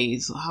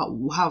 days,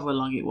 however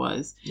long it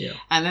was. Yeah.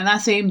 And then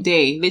that same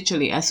day,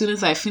 literally, as soon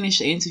as I finished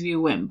the interview,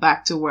 went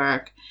back to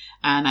work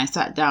and I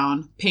sat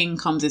down, ping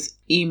comes this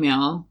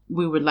email,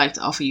 we would like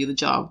to offer you the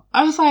job.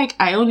 I was like,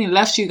 I only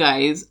left you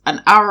guys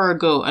an hour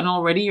ago and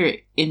already you're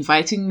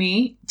inviting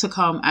me to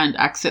come and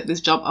accept this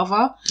job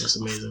offer? That's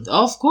amazing.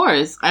 Of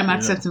course, I'm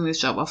accepting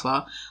this job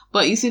offer.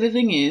 But you see, the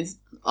thing is,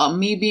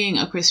 me being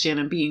a Christian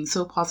and being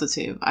so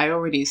positive, I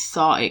already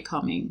saw it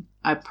coming.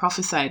 I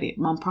prophesied it.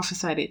 Mom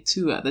prophesied it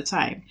too at the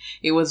time.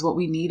 It was what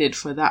we needed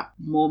for that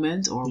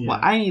moment, or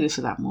what I needed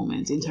for that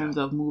moment in terms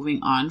of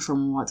moving on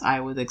from what I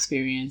was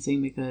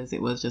experiencing, because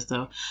it was just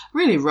a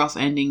really rough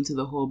ending to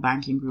the whole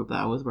banking group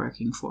that I was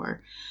working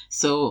for.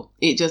 So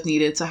it just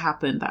needed to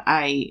happen that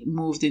I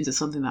moved into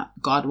something that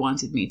God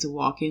wanted me to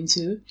walk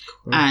into.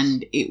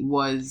 And it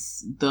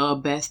was the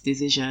best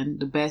decision,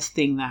 the best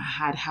thing that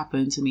had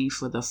happened to me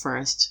for the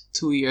first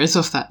 2 years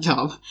of that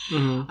job.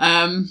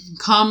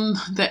 Come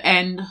the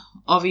end,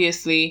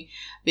 obviously,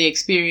 the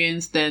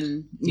experience,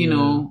 then, you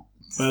know...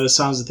 By the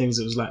sounds of things,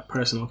 it was like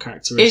personal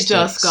characteristics. It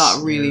just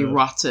got really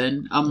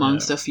rotten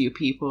amongst a few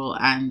people,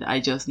 and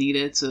I just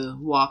needed to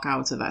walk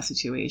out of that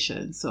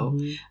situation. So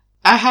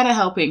I had a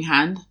helping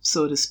hand,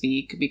 so to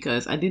speak,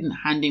 because I didn't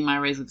hand in my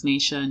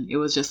resignation. It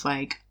was just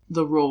like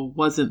the role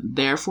wasn't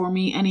there for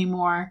me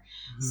anymore.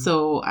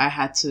 So I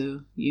had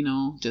to, you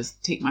know,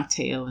 just take my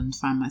tail and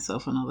find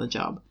myself another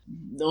job,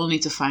 only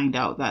to find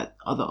out that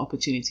other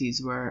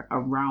opportunities were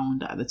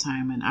around at the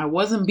time. And I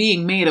wasn't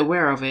being made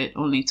aware of it,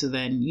 only to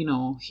then, you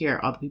know,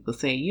 hear other people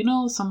say, you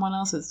know, someone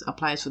else has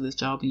applied for this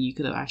job and you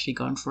could have actually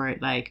gone for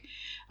it. Like,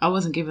 I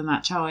wasn't given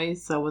that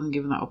choice. I wasn't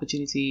given that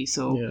opportunity.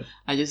 So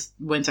I just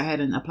went ahead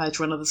and applied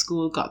for another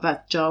school, got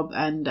that job,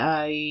 and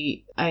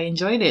I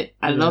enjoyed it.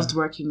 I loved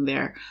working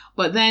there.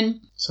 But then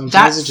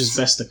sometimes it's just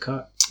best to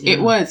cut. It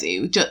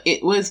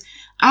was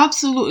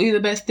absolutely the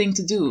best thing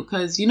to do,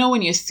 because, you know,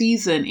 when your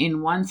season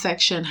in one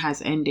section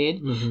has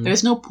ended,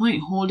 there's no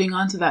point holding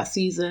on to that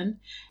season.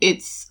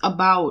 It's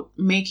about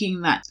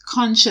making that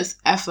conscious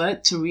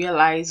effort to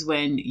realize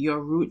when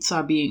your roots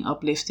are being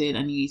uplifted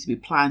and you need to be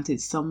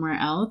planted somewhere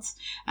else.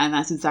 And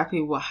that's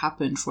exactly what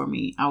happened for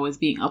me. I was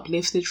being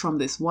uplifted from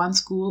this one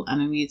school,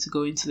 and I needed to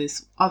go into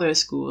this other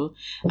school,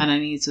 and I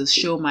needed to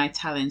show my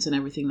talent and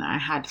everything that I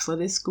had for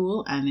this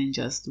school, and then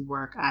just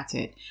work at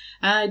it.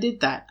 And I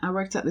did that. I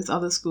worked at this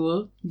other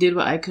school, did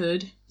what I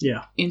could.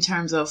 In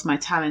terms of my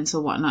talents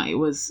and whatnot. It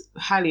was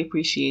highly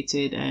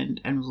appreciated and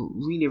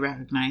really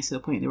recognized, to the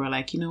point they were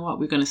like, you know what,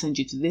 we're going to send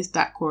you to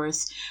that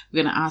course.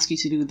 We're going to ask you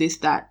to do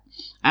that.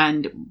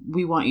 And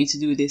we want you to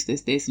do this,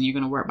 and you're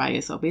going to work by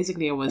yourself.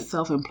 Basically, I was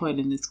self-employed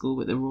in this school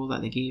with the role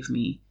that they gave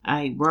me.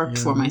 I worked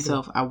for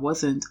myself. I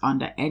wasn't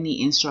under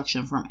any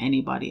instruction from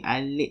anybody.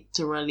 I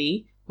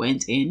literally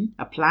went in,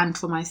 I planned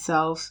for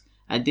myself,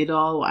 I did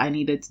all what I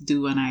needed to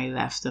do, and I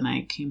left and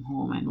I came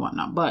home and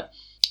whatnot. But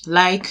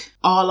like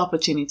all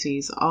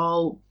opportunities,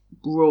 all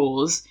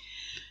roles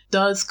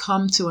does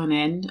come to an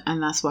end,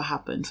 and that's what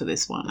happened for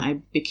this one.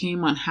 I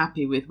became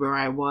unhappy with where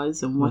I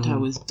was and what I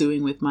was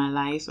doing with my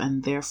life,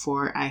 and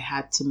therefore I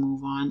had to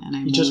move on.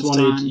 And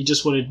You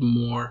just wanted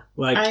more.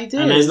 Like, I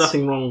did. And there's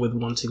nothing wrong with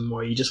wanting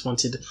more. You just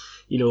wanted,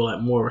 you know, like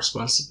more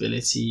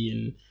responsibility,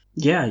 and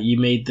you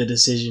made the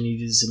decision you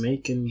needed to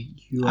make, and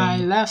I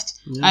left.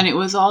 And it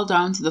was all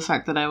down to the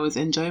fact that I was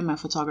enjoying my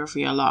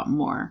photography a lot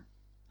more.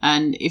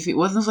 And if it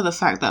wasn't for the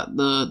fact that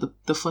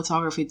the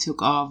photography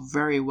took off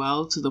very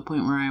well, to the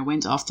point where I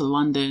went off to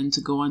London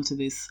to go onto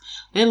this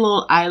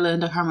little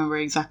island, I can't remember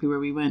exactly where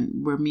we went,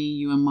 where me,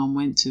 you, and Mom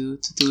went to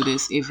do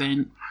this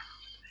event.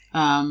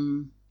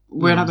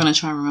 We're not going to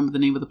try and remember the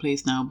name of the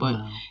place now, but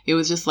it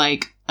was just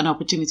like an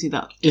opportunity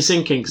that... It's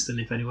in Kingston,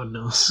 if anyone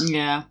knows.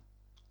 Yeah.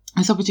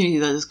 This opportunity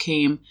that just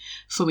came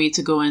for me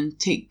to go and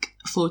take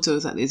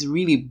photos at this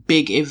really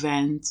big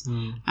event,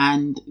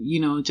 and, you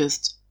know,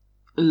 just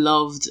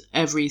loved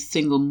every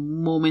single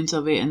moment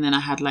of it. And then I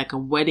had like a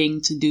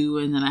wedding to do,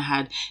 and then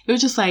it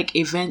was just like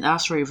event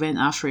after event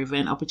after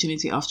event,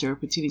 opportunity after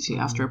opportunity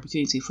after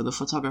opportunity for the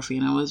photography.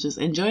 And I was just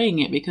enjoying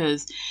it,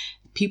 because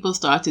people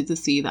started to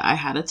see that I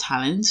had a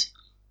talent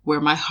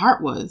where my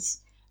heart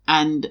was,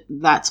 and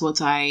that's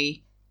what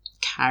I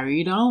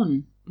carried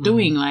on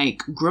doing,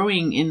 like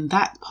growing in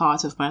that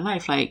part of my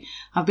life. Like,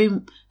 I've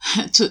been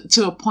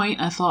to a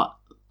point I thought,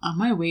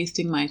 am I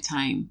wasting my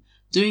time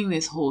doing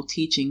this whole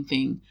teaching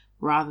thing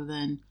rather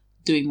than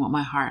doing what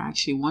my heart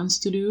actually wants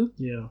to do?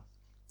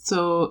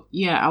 So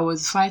I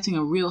was fighting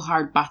a real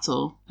hard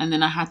battle, and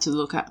then I had to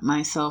look at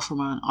myself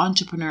from an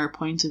entrepreneur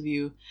point of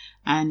view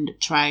and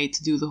try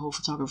to do the whole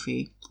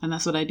photography. And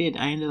that's what I did.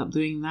 I ended up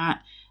doing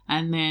that,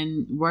 and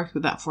then worked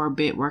with that for a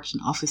bit, worked in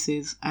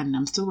offices, and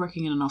I'm still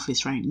working in an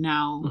office right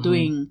now,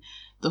 doing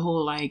the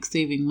whole like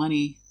saving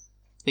money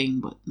thing,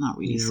 but not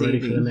really saving. You're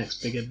ready for the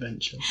next big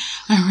adventure.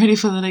 I'm ready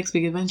for the next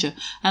big adventure.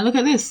 And look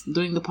at this,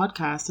 doing the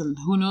podcast, and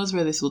who knows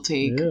where this will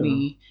take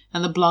me.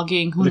 And the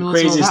blogging, who knows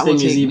where that will take me. The craziest thing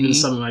is, even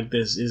something like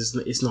this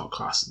it's not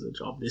classed as a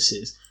job. This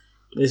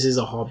is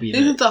a hobby.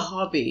 This is a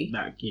hobby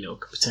that, you know,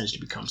 could potentially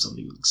become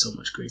something so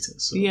much greater.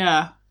 So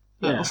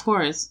of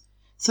course.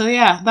 So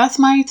that's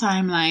my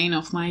timeline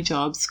of my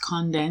jobs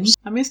condensed.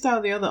 I missed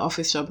out the other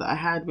office job that I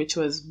had, which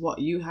was what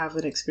you have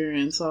an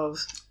experience of.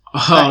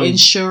 The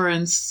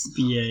insurance.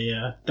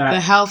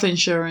 The health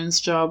insurance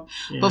job.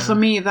 But for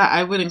me, that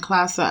I wouldn't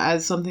class that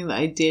as something that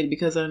I did,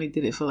 because I only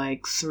did it for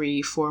like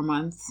 3-4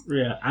 months.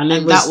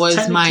 And that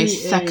was my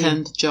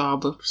second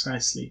job.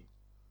 Precisely.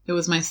 It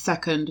was my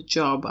second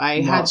job.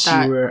 I had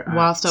that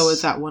whilst I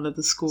was at one of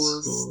the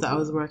schools that I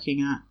was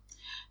working at.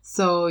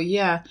 So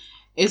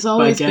It's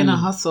always been a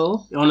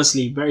hustle.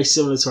 Honestly, very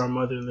similar to our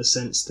mother in the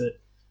sense that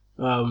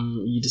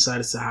you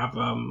decided to have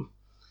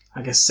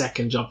like a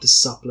second job to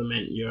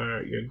supplement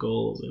your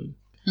goals and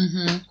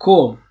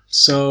cool.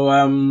 So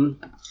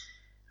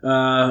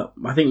I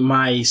think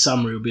my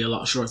summary will be a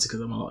lot shorter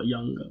because I'm a lot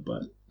younger,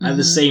 but at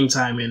the same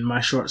time, in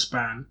my short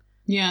span.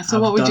 Yeah,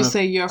 so what would you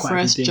say your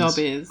first job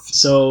is?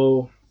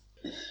 So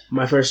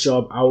my first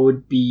job, my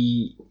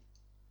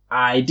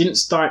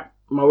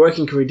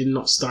working career did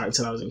not start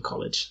until I was in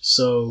college.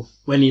 So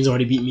Wendy's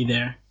already beat me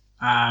there.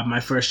 My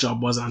first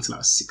job wasn't until I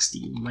was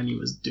 16. Wendy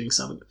was doing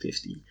something at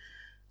 15.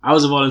 I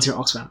was a volunteer at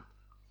Oxfam.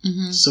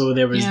 So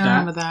there was that. I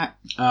remember that.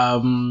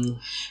 And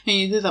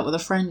you did that with a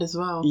friend as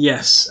well.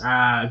 Yes,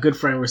 a good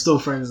friend. We're still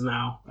friends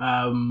now.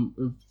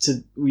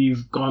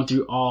 We've gone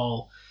through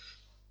all.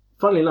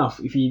 Funnily enough,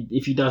 if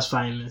he does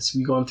find this,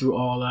 we've gone through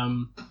all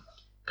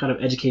kind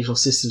of educational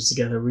systems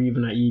together. We're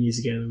even at uni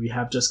together. We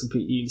have just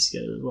completed uni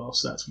together as well.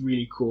 So that's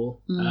really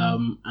cool.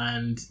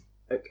 And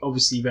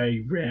obviously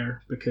very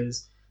rare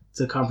because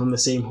to come from the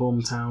same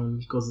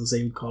hometown, go to the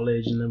same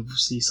college, and then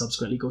obviously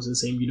subsequently go to the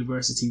same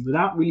university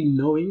without really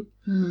knowing,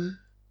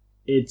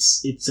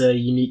 it's a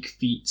unique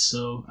feat.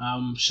 So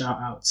shout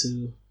out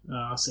to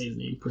I'll say his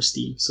name,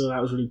 Pristine. So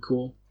that was really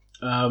cool.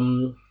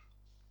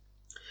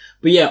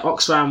 But yeah,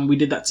 Oxfam, we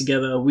did that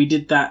together. We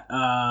did that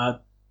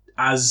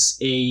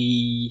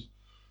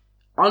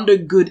under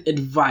good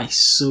advice.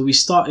 So we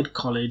started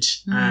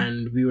college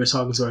and we were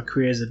talking to our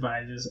careers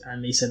advisors,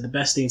 and they said the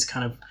best thing to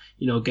kind of,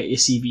 get your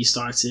CV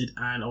started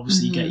and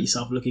obviously get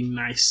yourself looking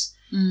nice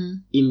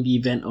in the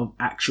event of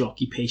actual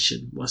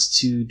occupation was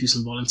to do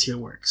some volunteer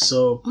work.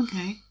 So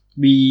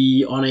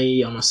we, on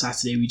a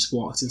Saturday, we just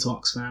walked into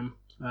Oxfam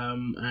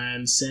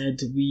and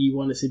said we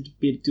wanted to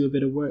do a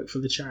bit of work for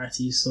the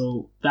charity.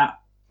 So that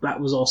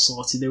was all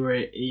sorted. They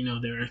were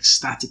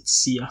ecstatic to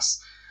see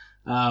us.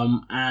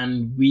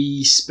 And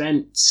we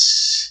spent,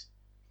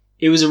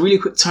 it was a really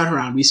quick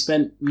turnaround. We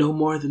spent no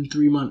more than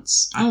 3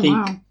 months. I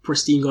think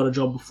Pristine got a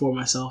job before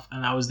myself,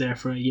 and I was there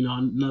for,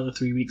 another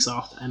 3 weeks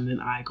after, and then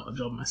I got a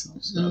job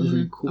myself. So that was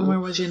really cool. And where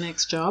was your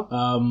next job?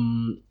 I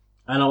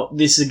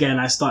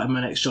started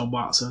my next job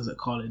whilst I was at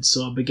college.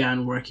 So I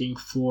began working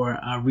for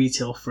a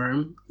retail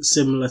firm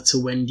similar to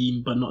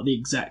Wendy, but not the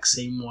exact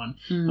same one.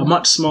 A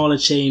much smaller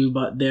chain,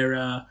 but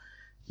they're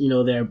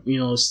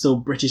still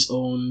British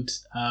owned.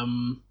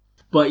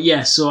 But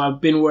yeah, so I've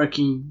been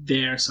working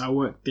there. So I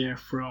worked there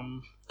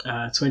from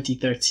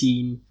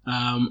 2013,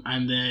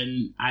 and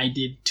then I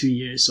did 2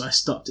 years. So I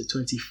stopped at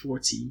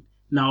 2014.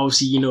 Now,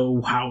 obviously, you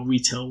know how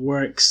retail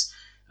works.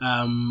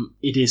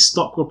 It is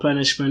stock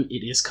replenishment.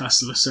 It is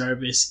customer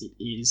service. It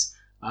is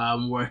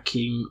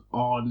working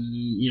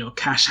on,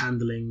 cash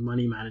handling,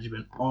 money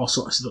management, all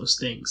sorts of those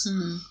things.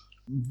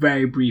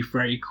 Very brief,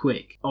 very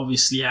quick.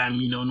 Obviously, I'm,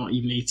 not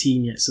even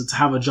 18 yet. So to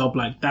have a job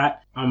like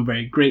that, I'm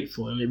very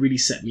grateful, and it really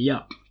set me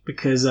up.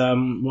 Because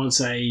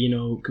once I,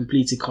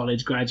 completed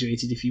college,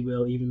 graduated, if you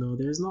will, even though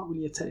there's not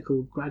really a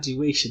technical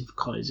graduation for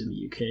college in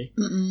the UK.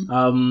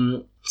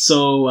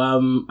 So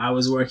I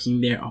was working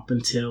there up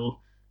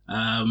until,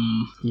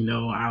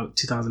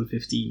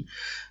 2015.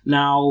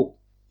 Now,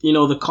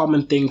 the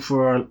common thing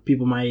for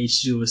people my age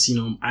to do was,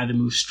 either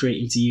move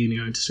straight into uni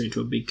or straight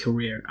into a big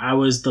career. I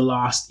was the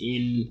last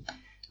in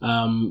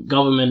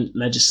government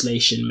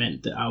legislation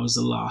meant that I was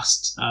the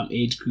last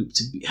age group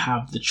to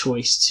have the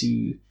choice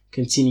to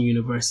continue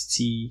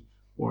university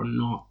or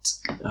not.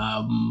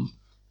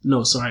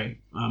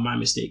 My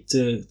mistake.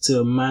 To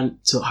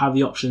have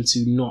the option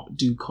to not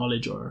do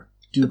college or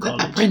do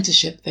college.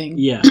 Apprenticeship thing.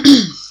 Yeah.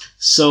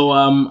 So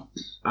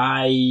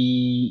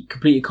I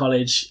completed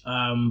college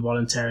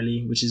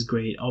voluntarily, which is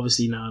great.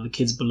 Obviously now the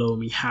kids below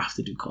me have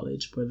to do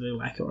college, whether they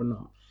like it or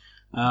not.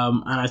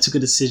 And I took a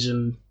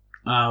decision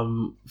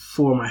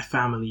for my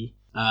family,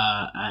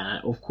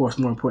 and of course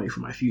more importantly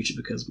for my future,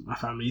 because my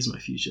family is my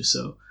future.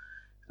 So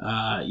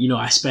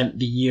I spent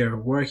the year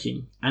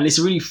working, and it's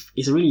a really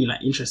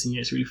like interesting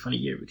year. It's a really funny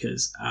year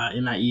because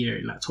in that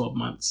 12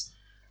 months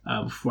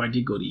before I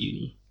did go to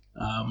uni,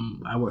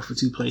 I worked for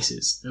 2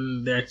 places,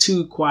 and they're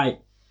 2 quite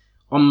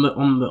on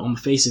the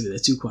face of it. They're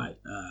 2 quite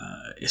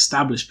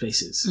established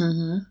places.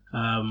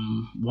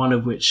 One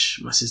of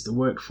which my sister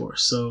worked for.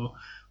 So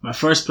my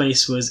first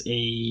place was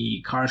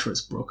a car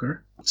insurance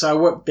broker. So I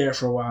worked there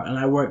for a while, and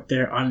I worked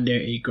there under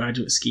a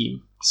graduate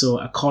scheme, so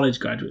a college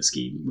graduate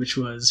scheme, which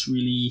was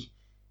really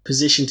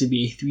positioned to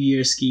be a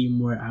 3-year scheme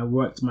where I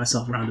worked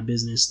myself around the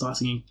business,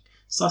 starting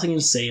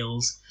in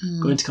sales,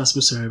 going to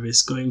customer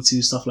service, going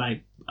to stuff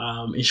like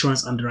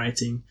insurance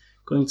underwriting,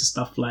 going to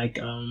stuff like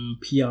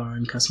PR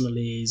and customer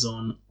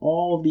liaison,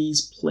 all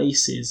these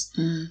places.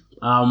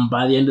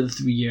 By the end of the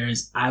 3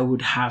 years, I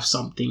would have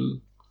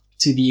something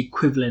to the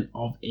equivalent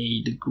of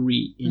a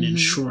degree in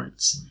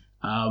insurance,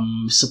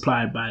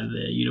 supplied by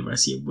the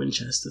University of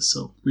Winchester.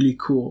 So really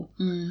cool.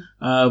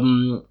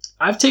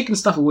 I've taken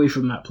stuff away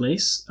from that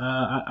place.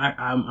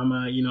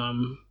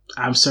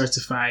 I'm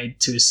certified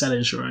to sell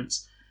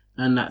insurance,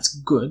 and that's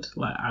good.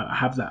 Like I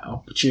have that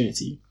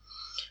opportunity.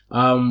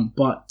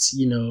 But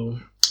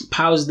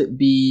powers that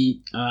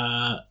be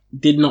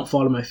did not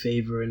fall in my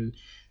favor, and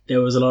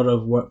there was a lot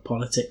of work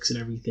politics and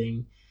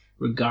everything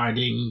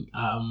regarding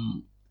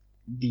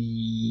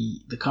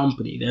the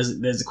company.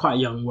 There's a quite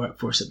young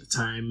workforce at the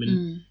time,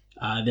 and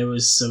there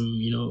was some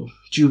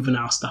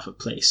juvenile stuff at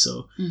play.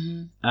 So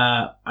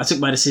I took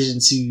my decision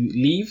to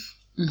leave,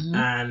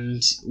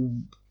 and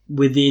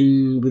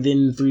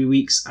within 3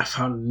 weeks I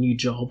found a new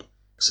job.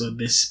 So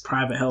this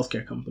private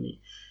healthcare company,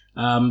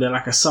 they're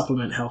like a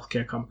supplement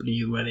healthcare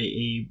company where they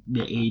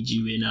aid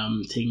you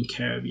in taking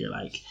care of your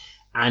like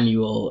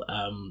annual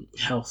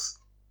health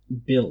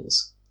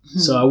bills.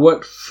 So I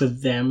worked for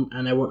them,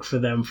 and I worked for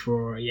them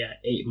for 8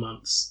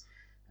 months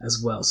as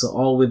well. So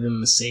all within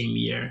the same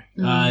year.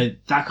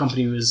 That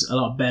company was a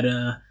lot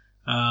better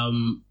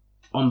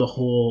on the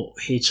whole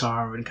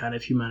HR and kind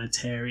of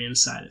humanitarian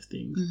side of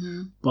things.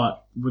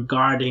 But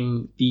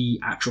regarding the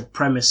actual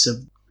premise of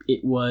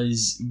it,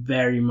 was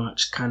very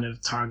much kind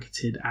of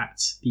targeted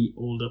at the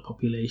older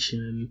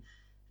population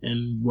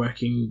and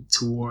working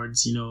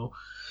towards,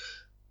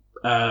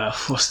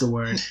 what's the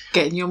word?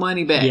 Getting your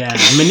money back. Yeah,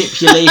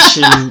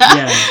 manipulation.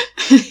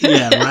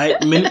 Right?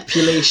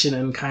 Manipulation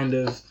and kind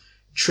of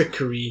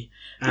trickery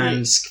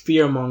and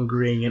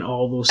fear-mongering and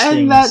all those things.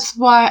 And that's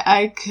why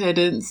I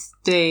couldn't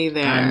stay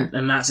there.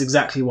 And that's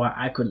exactly why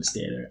I couldn't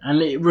stay there.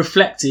 And it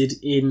reflected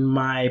in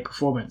my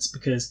performance,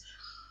 because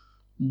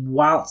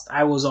whilst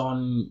I was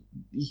on,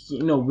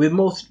 with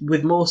most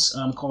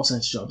call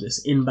center jobs, it's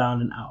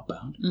inbound and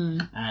outbound.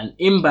 And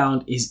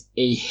inbound is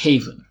a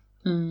haven.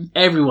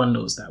 Everyone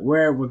knows that.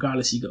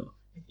 Regardless you go,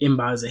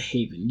 inbound is a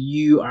haven.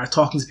 You are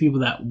talking to people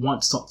that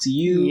want to talk to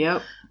you.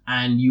 Yep.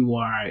 And you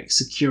are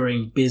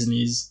securing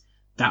business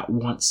that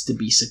wants to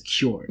be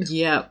secured.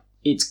 Yep.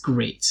 It's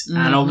great.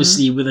 And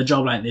obviously with a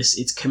job like this,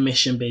 it's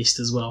commission based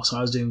as well. So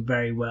I was doing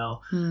very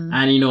well. And,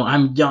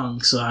 I'm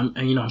young. So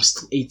I'm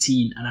still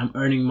 18 and I'm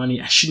earning money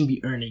I shouldn't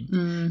be earning.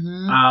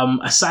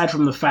 Aside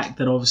from the fact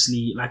that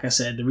obviously, like I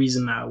said, the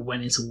reason I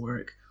went into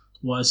work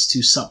was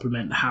to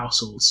supplement the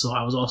household. So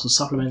I was also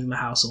supplementing the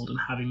household and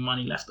having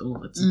money left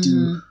over to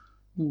do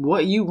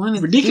what you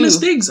wanted ridiculous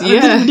to do. Things. I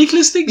did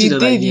ridiculous things. You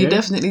did. You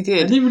definitely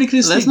did. I did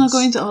ridiculous things. Let's not go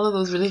into all of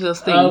those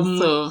ridiculous things.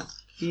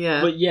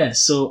 But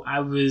so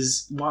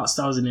whilst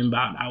I was in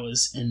inbound, I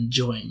was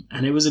enjoying,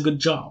 and it was a good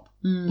job.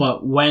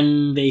 But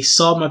when they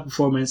saw my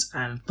performance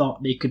and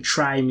thought they could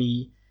try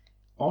me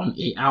on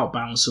a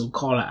outbound, so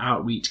call it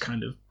outreach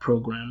kind of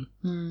program,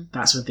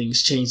 that's when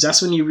things changed.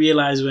 That's when you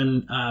realize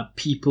when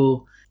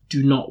people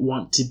do not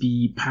want to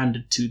be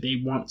pandered to.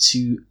 They want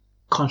to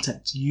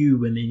contact you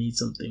when they need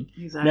something.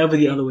 Exactly. Never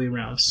the other way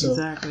around. So,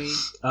 exactly.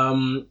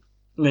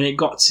 When it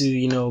got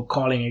to,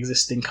 calling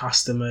existing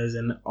customers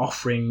and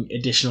offering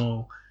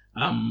additional,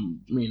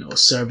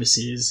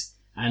 services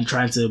and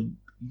trying to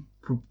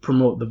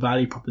promote the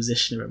value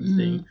proposition of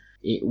everything,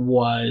 it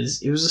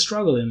was a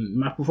struggle, and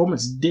my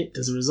performance dipped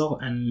as a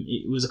result, and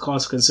it was a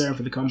cause for concern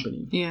for the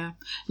company. Yeah.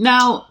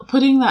 Now,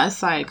 putting that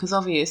aside, because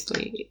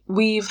obviously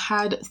we've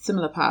had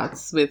similar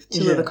paths with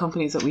two of the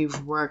companies that we've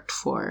worked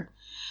for.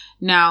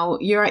 Now,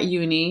 you're at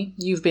uni.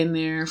 You've been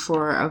there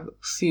for a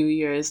few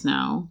years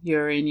now.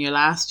 You're in your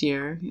last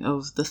year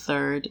of the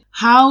third.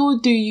 How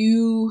do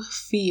you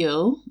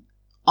feel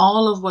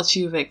all of what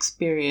you've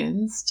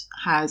experienced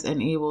has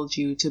enabled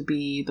you to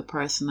be the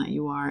person that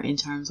you are in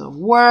terms of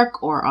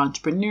work or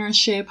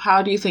entrepreneurship?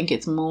 How do you think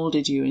it's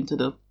molded you into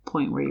the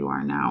point where you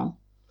are now?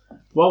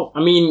 Well,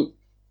 I mean,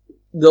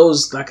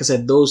 those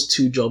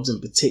two jobs in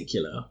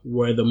particular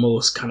were the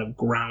most kind of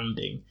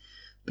grounding,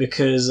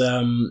 because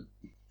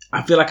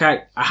I feel like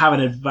I have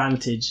an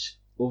advantage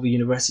over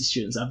university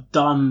students. I've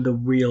done the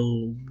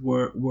real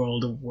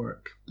world of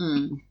work.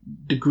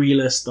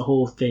 Degreeless, the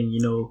whole thing,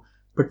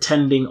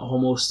 pretending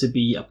almost to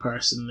be a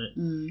person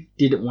that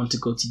didn't want to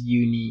go to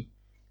uni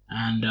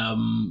and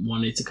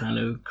wanted to kind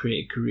of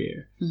create a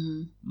career.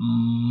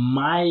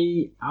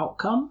 My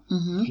outcome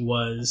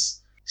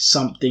was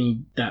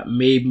something that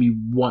made me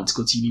want to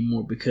go to uni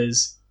more,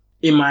 because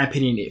in my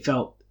opinion, it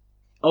felt,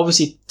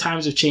 obviously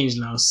times have changed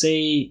now.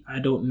 Say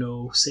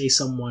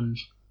someone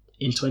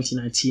in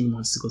 2019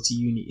 wants to go to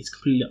uni, it's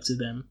completely up to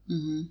them.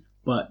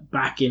 But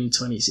back in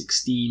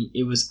 2016,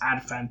 it was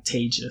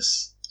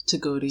advantageous to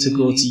go to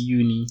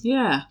uni.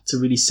 Yeah. To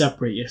really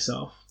separate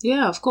yourself.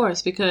 Yeah, of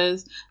course,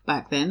 because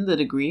back then the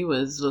degree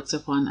was looked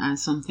upon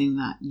as something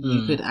that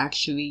you could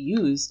actually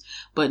use.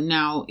 But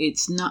now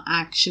it's not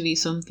actually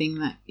something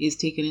that is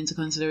taken into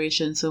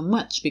consideration so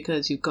much,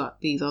 because you've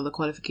got these other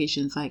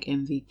qualifications like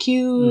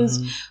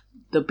MVQs,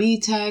 the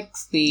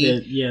BTECs,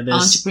 the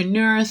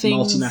entrepreneur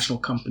things,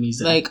 multinational companies,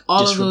 that like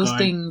all of those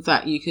things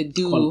that you could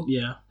do,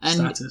 and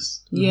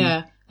status,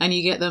 and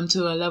you get them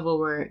to a level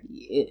where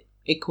it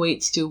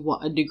equates to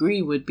what a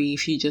degree would be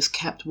if you just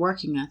kept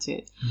working at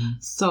it.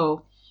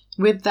 So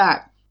with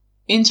that,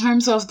 in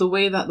terms of the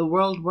way that the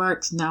world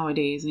works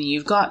nowadays, and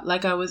you've got,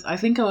 I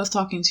think I was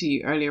talking to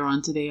you earlier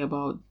on today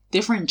about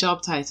different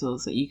job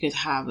titles that you could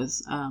have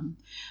as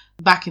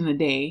back in the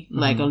day,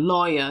 like a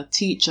lawyer,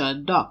 teacher,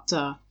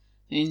 doctor.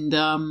 And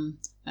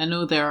I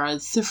know there are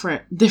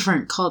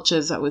different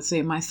cultures that would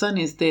say my son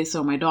is this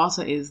or my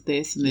daughter is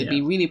this, and they'd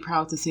be really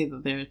proud to say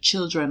that their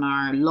children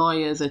are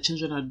lawyers, their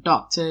children are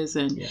doctors,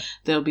 and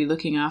they'll be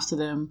looking after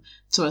them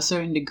to a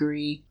certain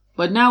degree.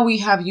 But now we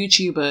have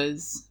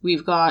YouTubers,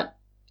 we've got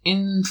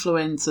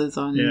influencers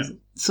on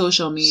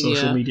social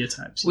media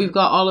types. We've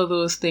got all of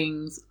those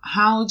things.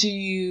 How do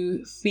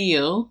you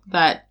feel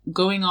that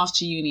going off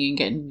to uni and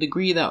getting the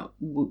degree that,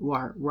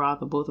 or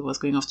rather both of us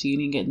going off to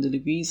uni and getting the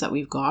degrees that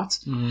we've got,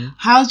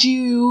 how do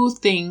you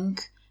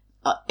think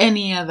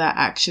any of that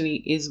actually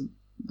is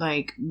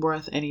like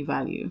worth any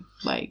value?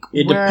 Like,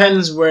 it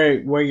depends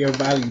where your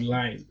value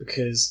lies,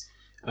 because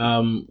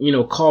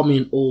call me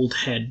an old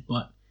head,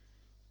 but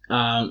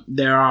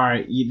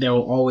there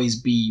will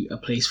always be a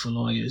place for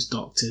lawyers,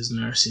 doctors,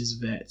 nurses,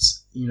 vets,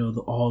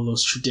 all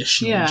those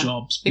traditional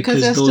jobs,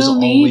 because those are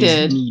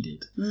always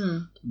needed.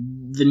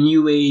 The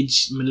new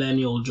age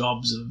millennial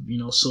jobs of,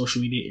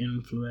 social media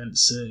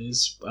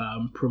influencers,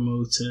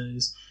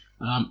 promoters,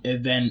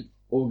 event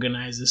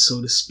organizers, so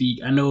to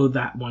speak. I know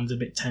that one's a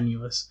bit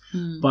tenuous,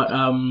 but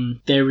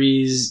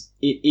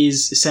it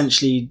is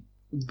essentially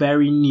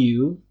very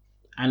new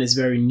and it's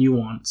very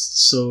nuanced.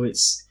 So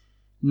it's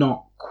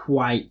not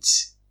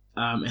quite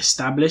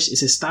established.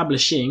 It's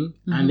establishing,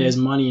 and there's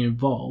money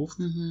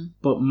involved.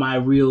 But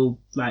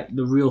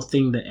the real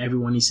thing that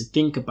everyone needs to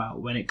think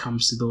about when it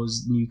comes to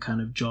those new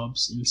kind of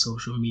jobs in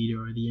social media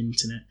or the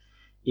internet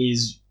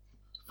is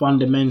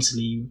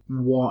fundamentally,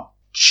 what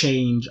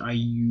change are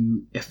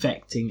you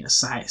affecting a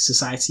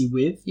society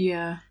with?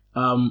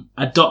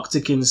 A doctor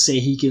can say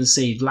he can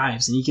save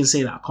lives, and he can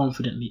say that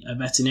confidently. A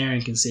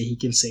veterinarian can say he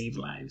can save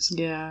lives.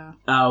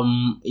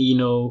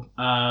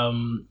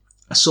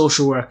 A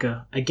social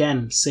worker,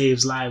 again,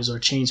 saves lives or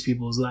changes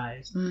people's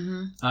lives.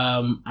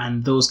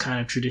 And those kind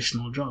of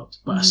traditional jobs.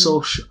 But a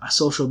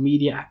social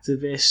media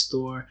activist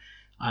or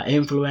an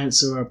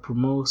influencer or a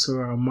promoter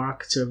or a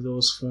marketer of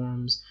those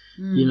forms,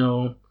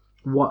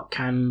 what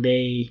can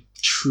they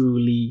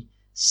truly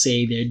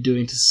say they're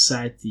doing to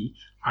society?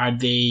 Are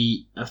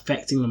they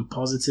affecting them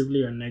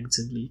positively or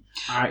negatively?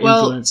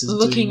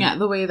 Looking at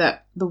the way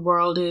that the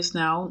world is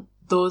now,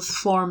 those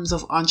forms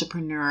of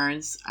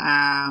entrepreneurs,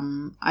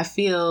 I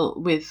feel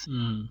with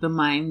the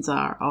minds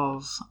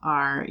of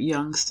our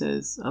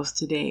youngsters of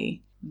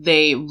today,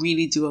 they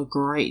really do a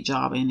great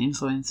job in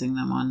influencing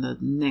them on the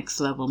next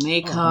level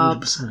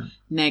makeup,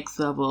 next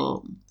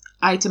level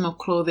item of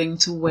clothing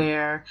to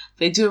wear.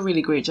 They do a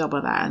really great job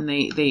of that, and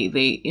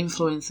they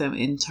influence them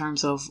in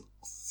terms of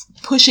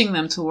pushing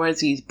them towards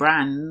these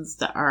brands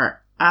that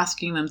are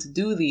asking them to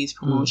do these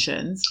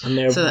promotions, and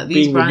they're so that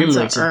these these brands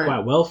are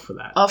quite well for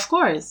that. Of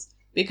course.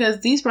 Because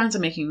these brands are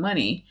making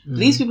money.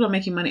 These people are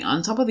making money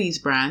on top of these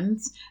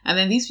brands. And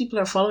then these people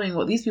are following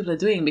what these people are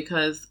doing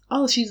because,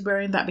 oh, she's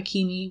wearing that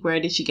bikini. Where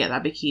did she get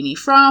that bikini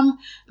from?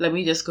 Let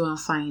me just go and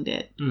find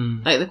it.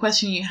 Like the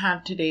question you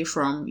had today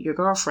from your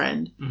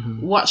girlfriend.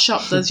 What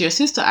shop does your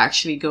sister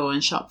actually go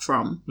and shop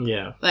from?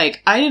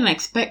 Like, I didn't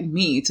expect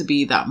me to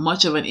be that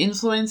much of an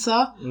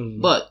influencer.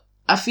 But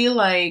I feel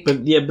like...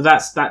 But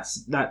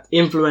that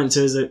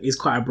influencer is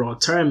quite a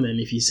broad term then,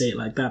 if you say it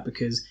like that,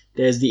 because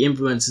there's the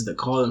influencers that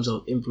call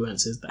themselves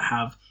influencers that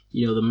have,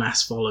 the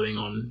mass following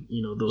on,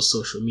 those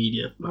social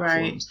media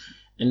platforms.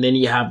 And then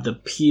you have the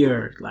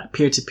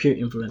peer-to-peer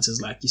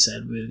influencers, like you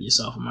said, with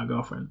yourself and my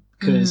girlfriend.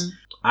 Because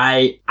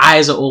I,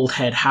 as an old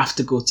head, have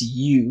to go to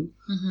you,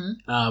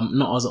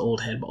 not as an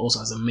old head, but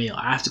also as a male.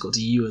 I have to go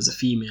to you as a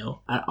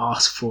female and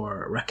ask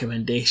for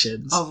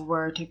recommendations of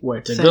where to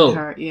go.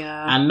 Her,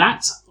 and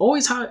that's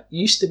always how it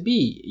used to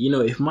be.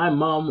 If my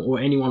mom or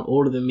anyone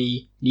older than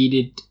me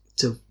needed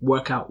to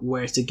work out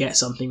where to get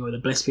something or the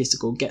best place to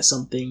go get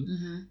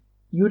something,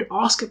 you would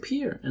ask a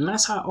peer. And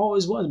that's how it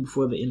always was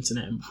before the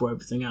internet and before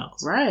everything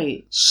else.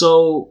 Right.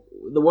 So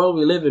the world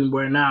we live in,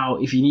 where now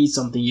if you need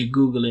something, you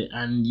Google it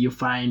and you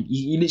find,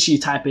 you literally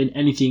type in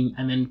anything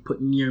and then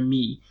put near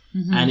me,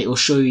 and it will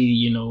show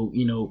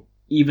you,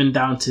 even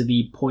down to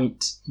the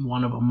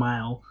 0.1 of a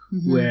mile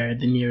where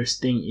the nearest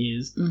thing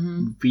is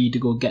for you to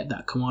go get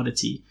that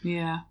commodity.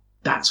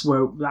 That's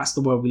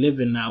the world we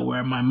live in now,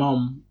 whereas my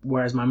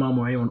mom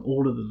or anyone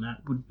older than that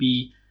would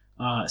be,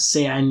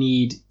 say I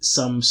need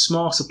some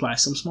small supply,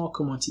 some small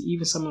commodity,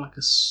 even something like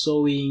a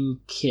sewing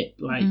kit,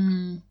 like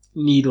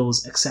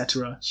needles,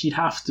 etc. She'd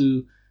have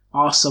to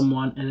ask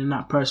someone, and then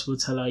that person would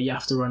tell her, you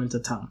have to run into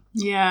town.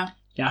 You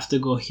have to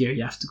go here,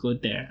 you have to go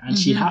there. And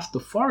she'd have to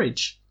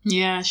forage.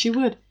 Yeah, she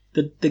would.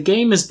 The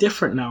game is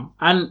different now.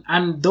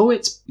 And though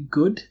it's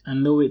good,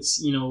 and though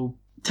it's,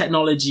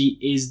 technology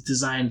is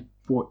designed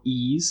for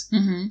ease,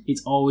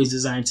 it's always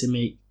designed to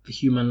make the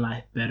human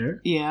life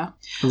better.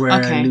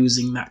 We're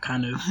losing that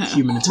kind of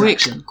human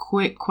interaction.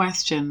 Quick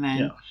question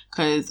then.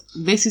 Because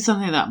this is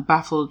something that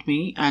baffled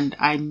me, and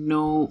I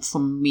know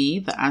from me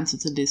the answer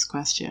to this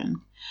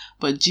question.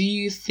 But do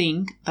you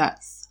think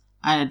that's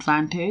an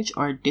advantage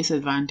or a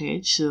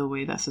disadvantage to the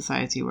way that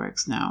society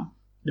works now?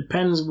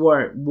 Depends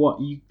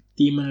what you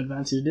deem an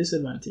advantage or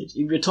disadvantage.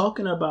 If you're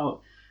talking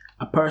about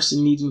a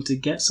person needing to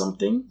get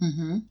something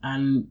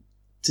and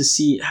to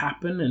see it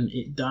happen and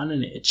it done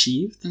and it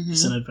achieved,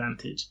 it's an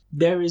advantage.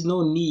 There is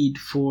no need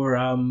for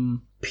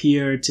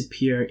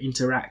peer-to-peer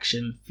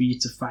interaction for you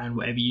to find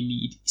whatever you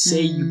need.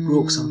 Say you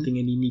broke something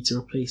and you need to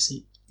replace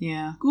it.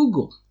 Yeah.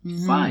 Google.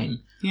 Fine.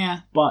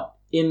 Yeah. But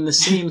in the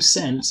same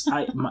sense,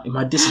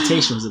 my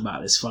dissertation was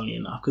about this, funnily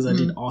enough, because I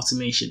did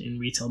automation in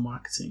retail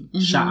marketing.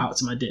 Shout out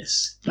to my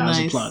dis. That was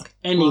a plug.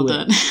 Anyway,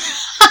 well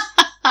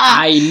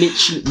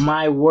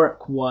my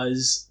work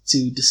was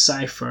to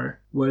decipher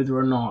whether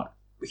or not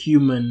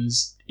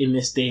humans in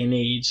this day and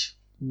age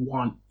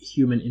want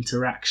human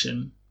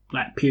interaction,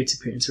 like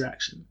peer-to-peer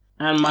interaction.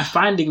 And my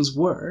findings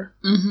were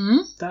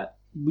that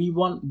we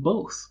want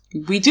both.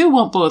 We do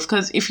want both,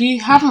 because if you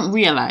haven't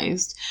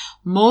realized,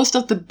 most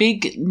of the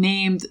big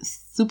named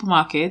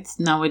supermarkets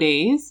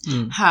nowadays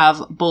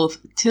have both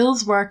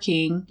tills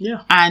working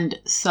and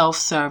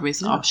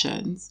self-service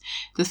options.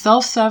 The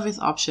self-service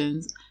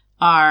options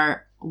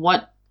are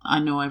what I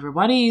know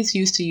everybody is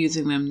used to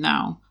using them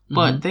now,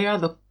 but they are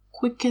the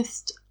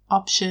quickest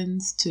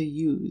options to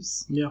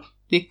use. Yeah.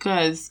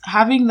 Because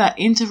having that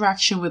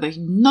interaction with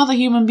another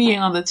human being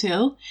on the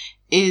till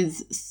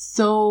is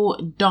so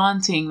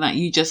daunting that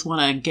you just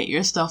want to get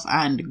your stuff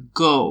and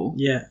go.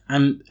 Yeah,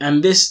 and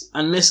this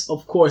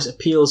of course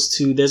appeals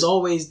to. There's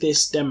always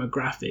this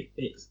demographic.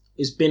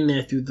 It's been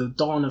there through the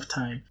dawn of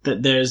time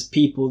that there's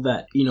people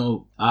that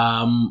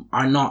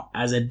are not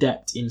as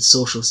adept in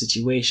social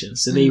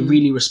situations, so they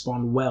really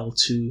respond well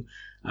to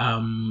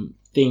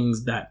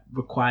things that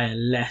require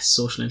less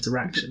social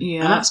interaction.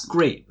 Yeah. And that's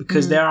great,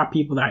 because there are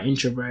people that are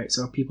introverts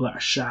or people that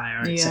are shy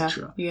or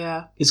etc.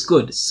 Yeah. It's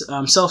good.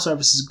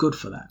 Self-service is good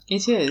for that.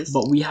 It is.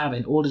 But we have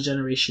an older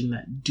generation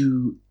that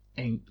do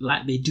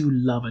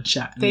love a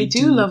chat. They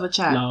do love a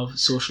chat. Love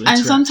social interaction.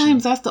 And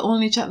sometimes that's the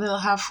only chat they'll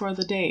have for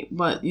the day.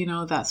 But,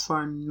 that's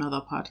for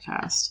another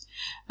podcast.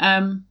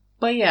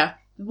 But yeah.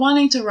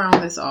 Wanting to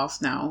round this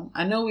off now,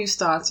 I know we've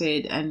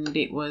started and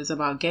it was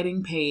about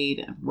getting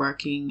paid,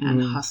 working and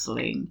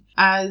hustling.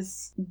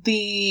 As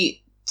the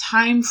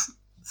time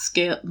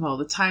scale,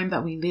 the time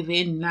that we live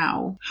in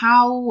now,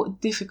 how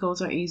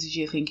difficult or easy do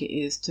you think it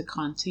is to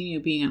continue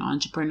being an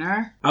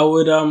entrepreneur?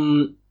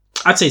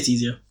 I'd say it's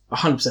easier,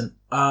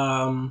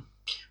 100%.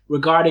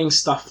 Regarding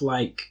stuff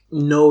like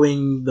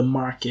knowing the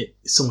market,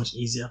 it's so much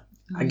easier.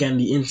 Again,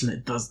 the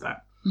internet does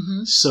that.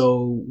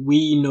 So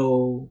we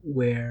know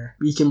where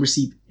we can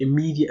receive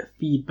immediate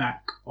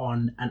feedback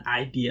on an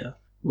idea,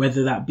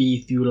 whether that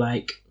be through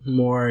like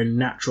more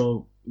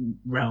natural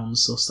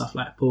realms, so stuff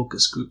like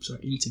focus groups or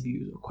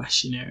interviews or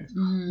questionnaires,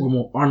 or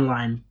more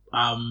online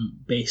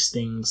based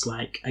things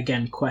like,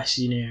 again,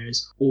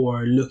 questionnaires,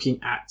 or looking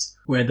at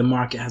where the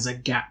market has a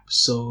gap.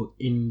 So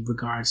in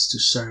regards to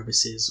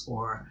services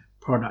or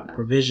product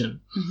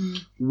provision,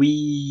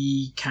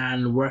 we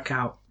can work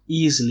out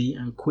easily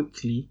and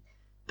quickly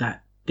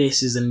that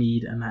this is a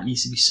need and that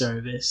needs to be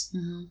serviced.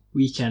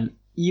 We can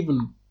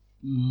even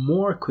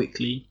more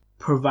quickly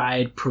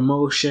provide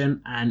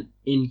promotion and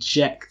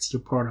inject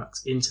your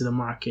products into the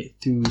market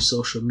through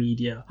social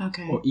media,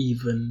 or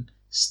even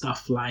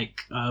stuff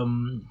like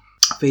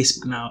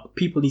Facebook. Now,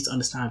 people need to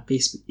understand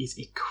Facebook is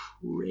a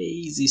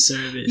crazy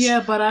service.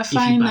 Yeah, but I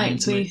find like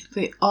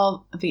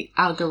the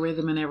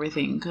algorithm and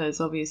everything,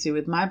 because obviously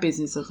with my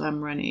business that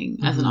I'm running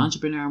as an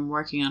entrepreneur, I'm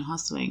working on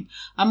hustling.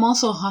 I'm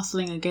also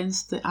hustling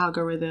against the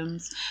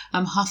algorithms.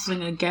 I'm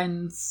hustling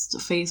against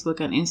Facebook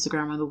and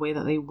Instagram and the way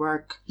that they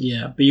work.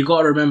 Yeah, but you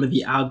got to remember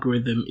the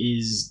algorithm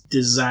is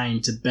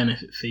designed to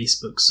benefit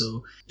Facebook,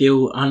 so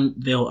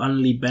they'll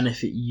only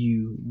benefit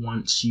you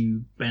once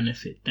you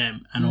benefit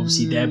them, and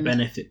obviously their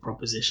benefit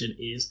proposition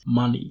is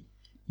money.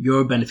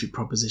 Your benefit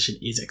proposition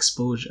is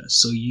exposure.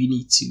 So you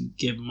need to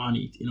give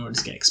money in order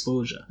to get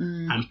exposure.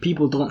 And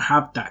people don't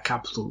have that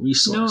capital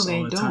resource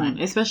all the time.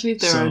 Especially if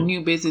they're a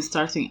new business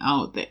starting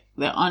out.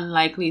 They're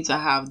unlikely to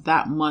have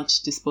that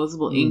much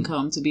disposable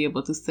income to be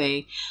able to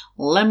say,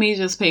 let me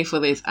just pay for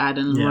this ad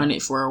and run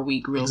it for a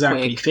week real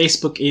quick.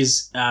 Facebook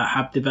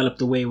have developed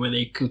a way where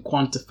they can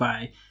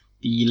quantify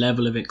the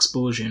level of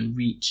exposure and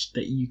reach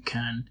that you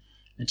can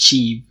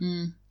achieve.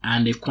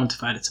 And they've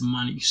quantified it to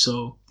money.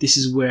 So this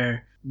is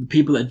where the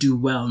people that do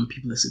well and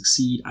people that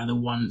succeed are the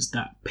ones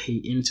that pay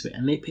into it,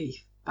 and they pay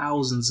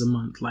thousands a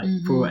month, like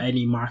for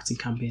any marketing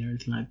campaign or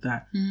anything like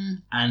that.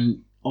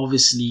 And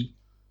obviously,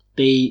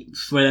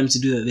 for them to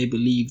do that, they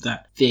believe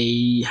that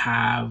they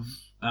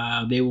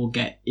will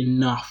get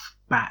enough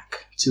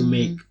back to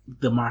make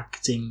the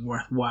marketing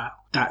worthwhile.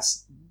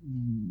 That's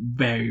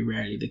very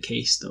rarely the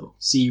case, though.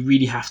 So you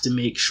really have to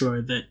make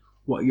sure that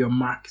what you're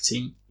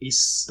marketing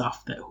is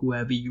stuff that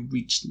whoever you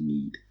reach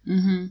need.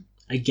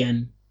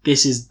 Again,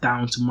 this is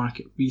down to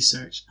market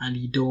research, and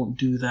you don't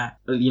do that,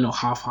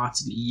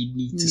 half-heartedly. You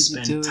need to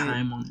spend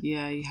time on it.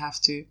 Yeah, you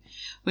have to.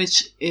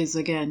 Which is,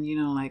 again,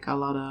 like a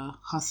lot of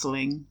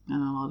hustling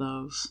and a lot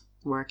of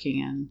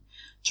working and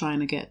trying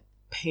to get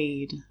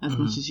paid as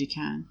much as you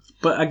can.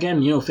 But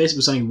again,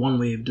 Facebook's only one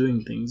way of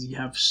doing things. You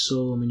have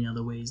so many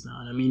other ways now.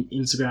 And I mean,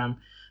 Instagram,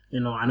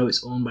 I know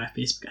it's owned by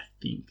Facebook, I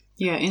think.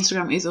 Yeah,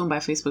 Instagram is owned by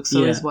Facebook,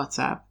 so is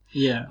WhatsApp.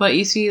 Yeah. But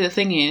you see, the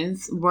thing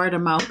is, word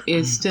of mouth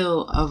is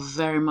still a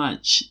very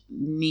much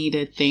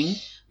needed thing,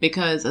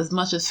 because as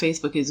much as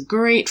Facebook is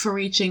great for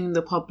reaching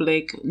the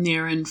public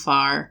near and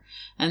far,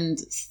 and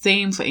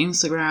same for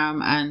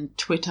Instagram, and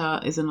Twitter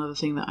is another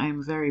thing that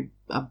I'm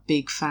a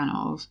big fan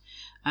of,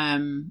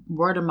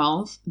 word of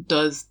mouth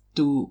does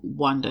do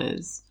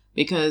wonders.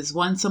 Because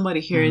once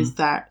somebody hears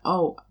that,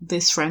 oh,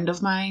 this friend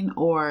of mine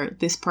or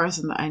this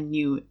person that I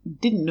knew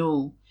didn't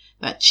know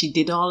that she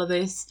did all of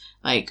this.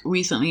 Like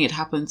recently it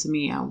happened to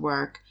me at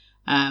work.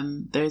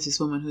 There's this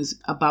woman who's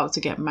about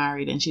to get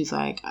married and she's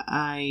like,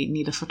 I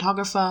need a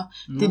photographer.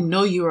 Didn't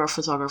know you were a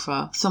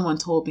photographer. Someone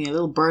told me, a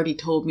little birdie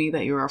told me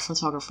that you're a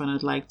photographer and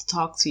I'd like to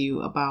talk to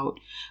you about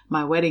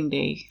my wedding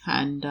day.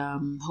 And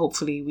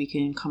hopefully we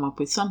can come up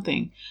with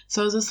something.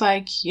 So I was just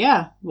like,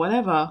 yeah,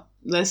 whatever.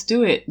 Let's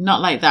do it. Not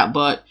like that,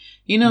 but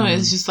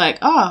it's just like,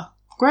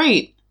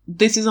 great.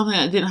 This is something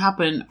that didn't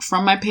happen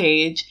from my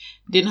page,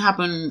 didn't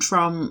happen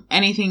from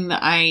anything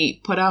that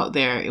I put out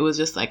there. It was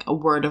just like a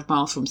word of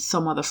mouth from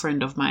some other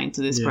friend of mine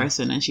to this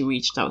person, and she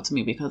reached out to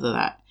me because of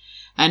that.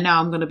 And now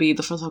I'm going to be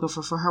the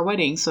photographer for her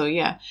wedding. So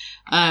yeah,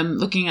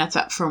 looking at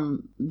that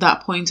from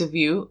that point of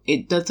view,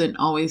 it doesn't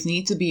always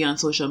need to be on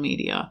social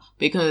media,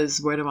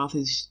 because word of mouth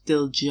is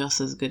still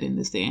just as good in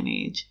this day and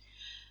age.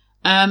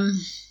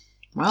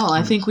 Well,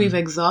 I think we've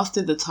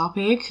exhausted the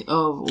topic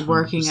of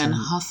working 100%. And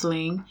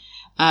hustling,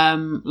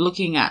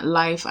 looking at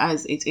life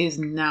as it is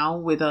now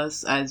with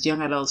us as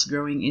young adults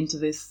growing into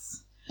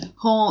this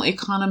whole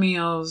economy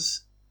of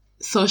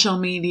social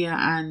media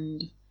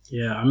and...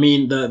 Yeah, I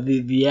mean,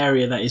 the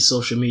area that is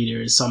social media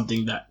is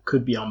something that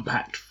could be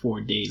unpacked for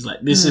days.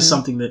 Like, this is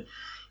something that,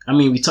 I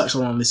mean, we touched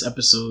on this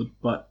episode,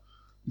 but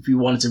if we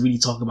wanted to really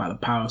talk about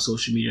the power of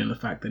social media and the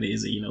fact that it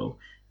is a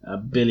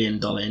 $1 billion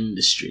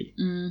industry,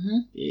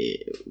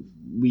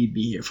 we'd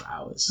be here for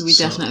hours. We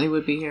definitely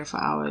would be here for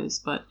hours.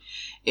 But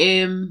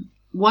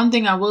one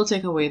thing I will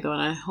take away, though,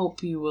 and I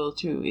hope you will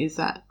too, is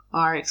that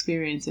our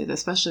experiences,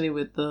 especially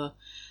with the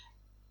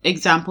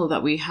example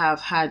that we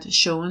have had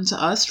shown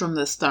to us from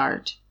the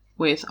start,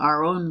 with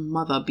our own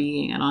mother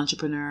being an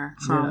entrepreneur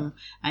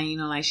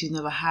and she's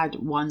never had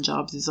one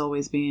job. There's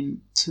always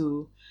been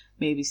 2,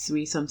 maybe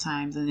 3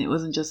 sometimes. And it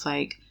wasn't just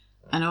like,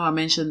 I know I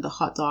mentioned the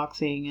hot dog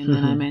thing, and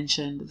then I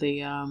mentioned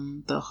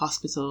the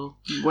hospital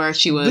where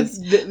she was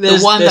the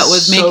one that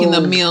was making the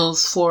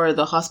meals for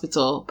the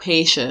hospital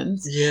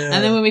patients. Yeah.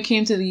 And then when we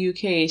came to the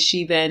UK,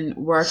 she then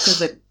worked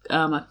as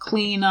a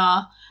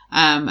cleaner.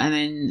 And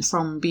then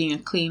from being a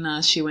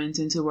cleaner, she went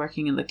into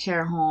working in the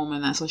care home,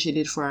 and that's what she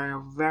did for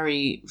a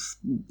very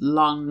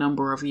long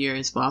number of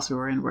years whilst we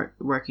were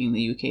working in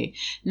the UK.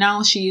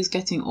 Now she is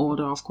getting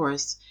older, of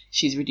course.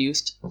 She's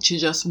reduced to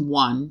just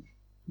one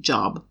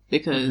job,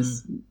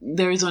 because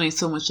there is only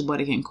so much the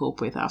body can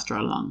cope with after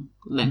a long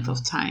length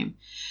of time.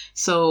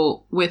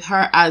 So with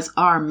her as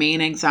our main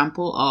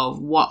example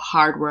of what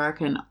hard work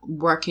and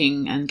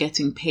working and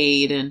getting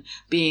paid and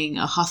being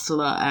a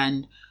hustler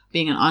and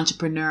being an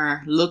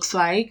entrepreneur looks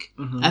like,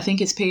 I think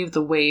it's paved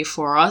the way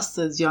for us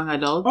as young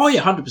adults. Oh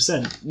yeah,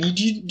 100%.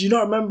 Do you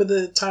not remember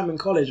the time in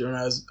college when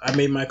I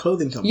made my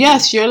clothing company?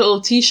 Yes, your little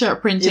t-shirt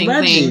printing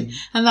thing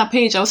and that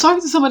page. I was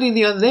talking to somebody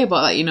the other day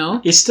about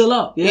that, It's still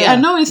up. Yeah, I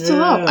know it's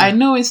still up. I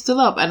know it's still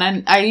up.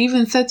 And I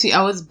even said to you,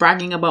 I was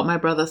bragging about my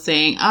brother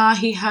saying,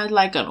 he had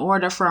like an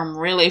order from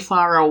really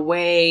far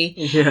away,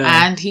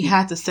 and he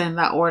had to send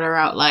that order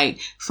out, like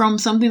from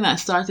something that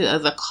started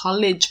as a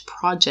college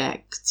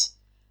project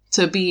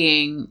to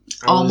being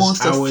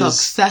almost a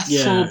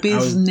successful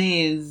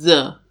business.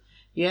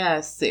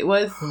 Yes, it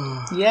was.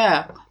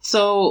 Yeah.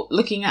 So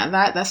looking at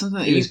that, that's something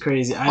that you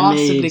crazy.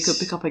 Possibly could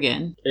pick up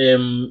again.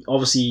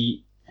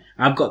 Obviously,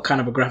 I've got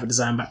kind of a graphic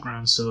design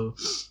background, so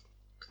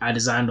I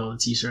designed all the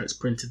t-shirts,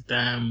 printed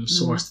them,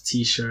 sourced the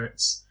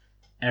t-shirts,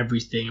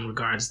 everything in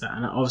regards to that.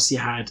 And I obviously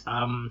had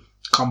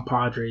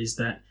compadres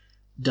that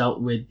dealt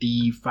with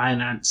the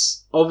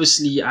finance.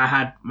 Obviously, I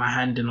had my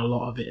hand in a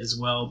lot of it as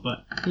well,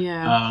 but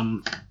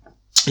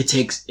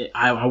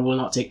I will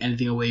not take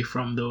anything away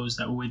from those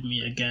that were with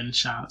me. Again,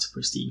 shout out to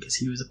Pristine, because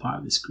he was a part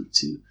of this group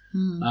too.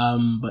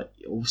 But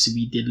obviously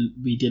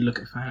we did look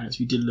at finance,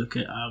 we did look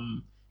at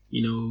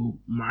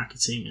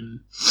marketing, and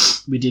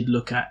we did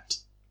look at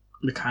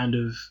the kind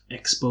of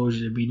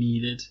exposure that we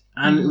needed,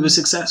 and it was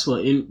successful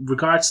in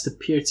regards to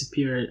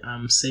peer-to-peer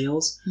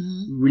sales.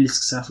 Really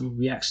successful.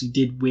 We actually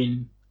did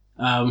win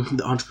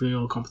the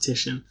entrepreneurial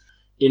competition.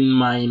 In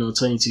my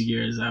 22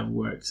 years, I've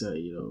worked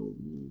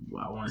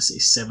I want to say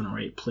 7 or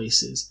 8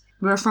 places.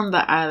 We're from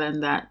the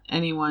island that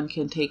anyone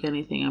can take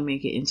anything and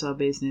make it into a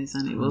business,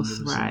 and it will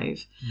 100%.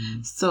 Thrive.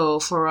 So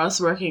for us,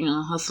 working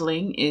on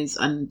hustling is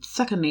a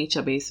second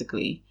nature,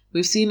 basically.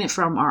 We've seen it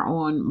from our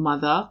own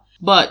mother,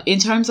 but in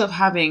terms of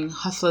having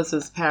hustlers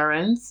as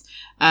parents,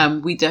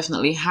 we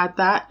definitely had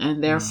that,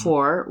 and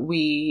therefore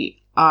we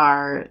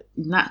are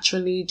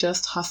naturally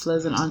just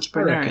hustlers and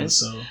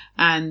entrepreneurs,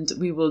 and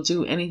we will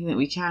do anything that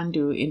we can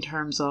do in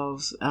terms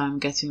of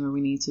getting where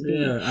we need to be.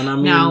 And I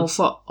mean, now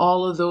for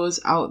all of those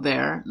out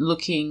there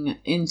going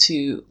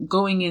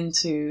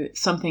into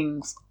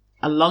something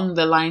along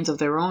the lines of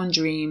their own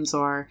dreams,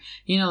 or,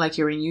 you know, like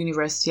you're in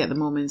university at the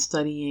moment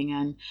studying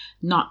and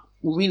not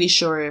really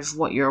sure if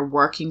what you're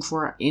working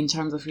for in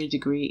terms of your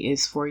degree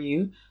is for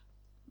you,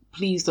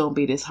 please don't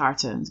be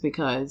disheartened,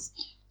 because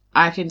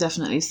I can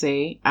definitely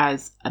say,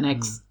 as an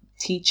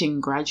ex-teaching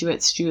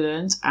graduate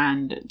student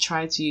and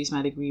tried to use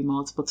my degree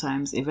multiple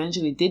times,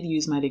 eventually did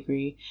use my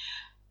degree,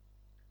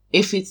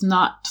 if it's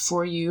not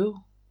for you,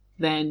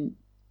 then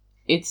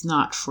it's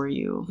not for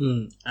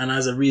you. And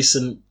as a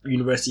recent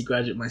university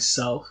graduate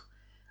myself,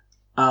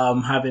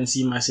 having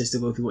seen my sister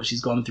go through what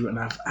she's gone through,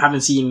 and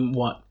having seen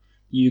what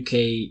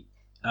UK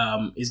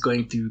is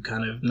going through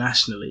kind of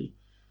nationally,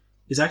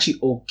 it's actually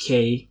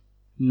okay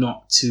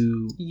not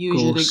to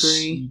use your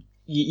degree.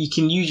 You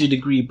can use your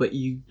degree, but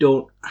you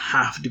don't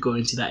have to go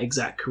into that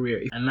exact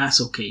career, and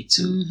that's okay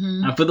too.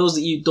 And for those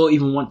that you don't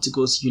even want to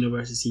go to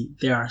university,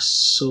 there are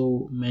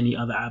so many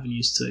other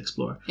avenues to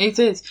explore. It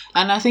is,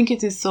 and I think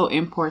it is so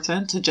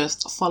important to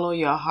just follow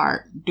your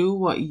heart. Do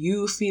what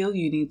you feel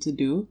you need to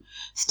do.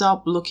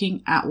 Stop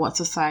looking at what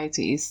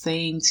society is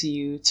saying to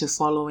you to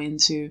follow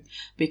into,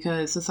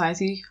 because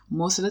society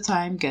most of the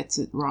time gets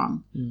it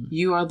wrong.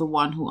 You are the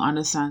one who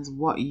understands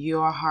what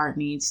your heart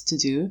needs to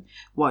do,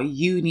 what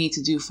you need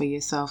to do for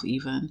yourself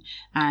even.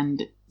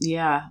 And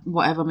yeah,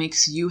 whatever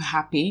makes you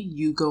happy,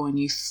 you go and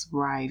you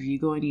thrive. You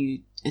go and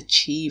you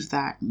achieve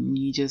that, and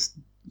you just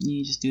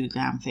do the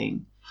damn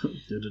thing.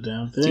 Do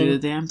the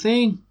damn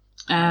thing.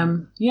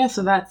 Yeah,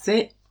 so that's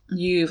it.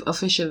 You've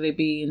officially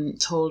been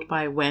told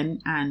by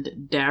Wen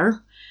and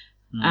Der.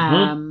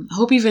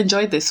 Hope you've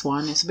enjoyed this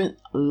one. It's a bit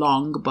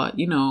long, but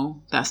you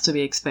know, that's to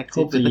be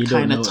expected. Hopefully with the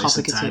kind of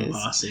topic it is.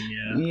 Passing,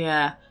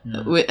 yeah.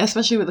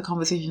 Especially with the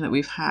conversation that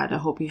we've had. I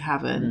hope you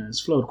haven't. Yeah,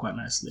 it's flowed quite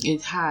nicely.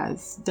 It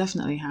has,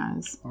 definitely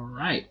has. All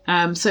right.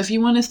 So if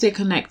you want to stay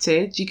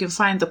connected, you can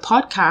find the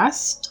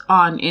podcast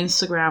on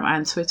Instagram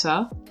and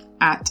Twitter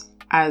at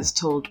As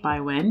Told by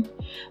Wen.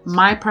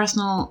 My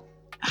personal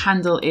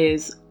handle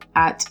is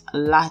at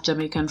La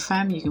Jamaican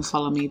Femme. You can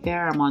follow me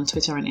there. I'm on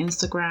Twitter and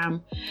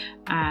Instagram.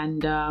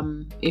 And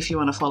if you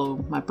want to follow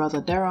my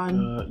brother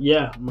Darren,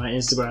 my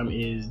Instagram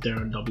is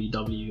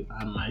DarrenWW,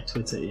 and my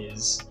Twitter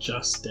is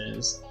just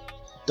as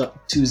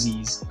 2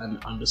 Z's and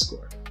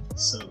 _.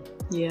 So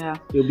yeah,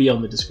 it'll be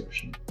on the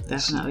description.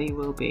 Definitely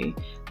will be.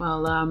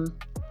 Well,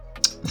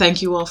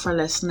 thank you all for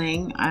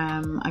listening.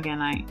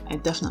 Again, I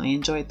definitely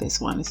enjoyed this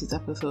one. This is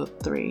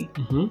episode 3.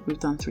 We've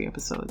done 3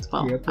 episodes.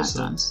 Well, I've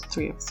done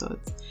 3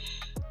 episodes.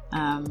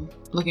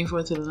 Looking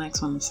forward to the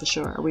next one for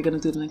sure. Are we going to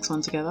do the next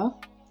one together?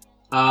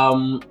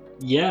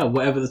 Yeah,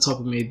 whatever the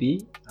topic may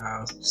be.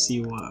 I'll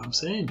see what I'm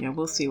saying. Yeah,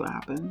 we'll see what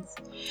happens.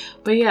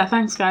 But yeah,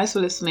 thanks guys for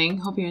listening.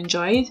 Hope you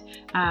enjoyed.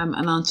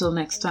 And until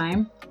next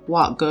time,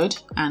 walk good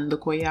and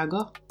look where you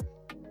go.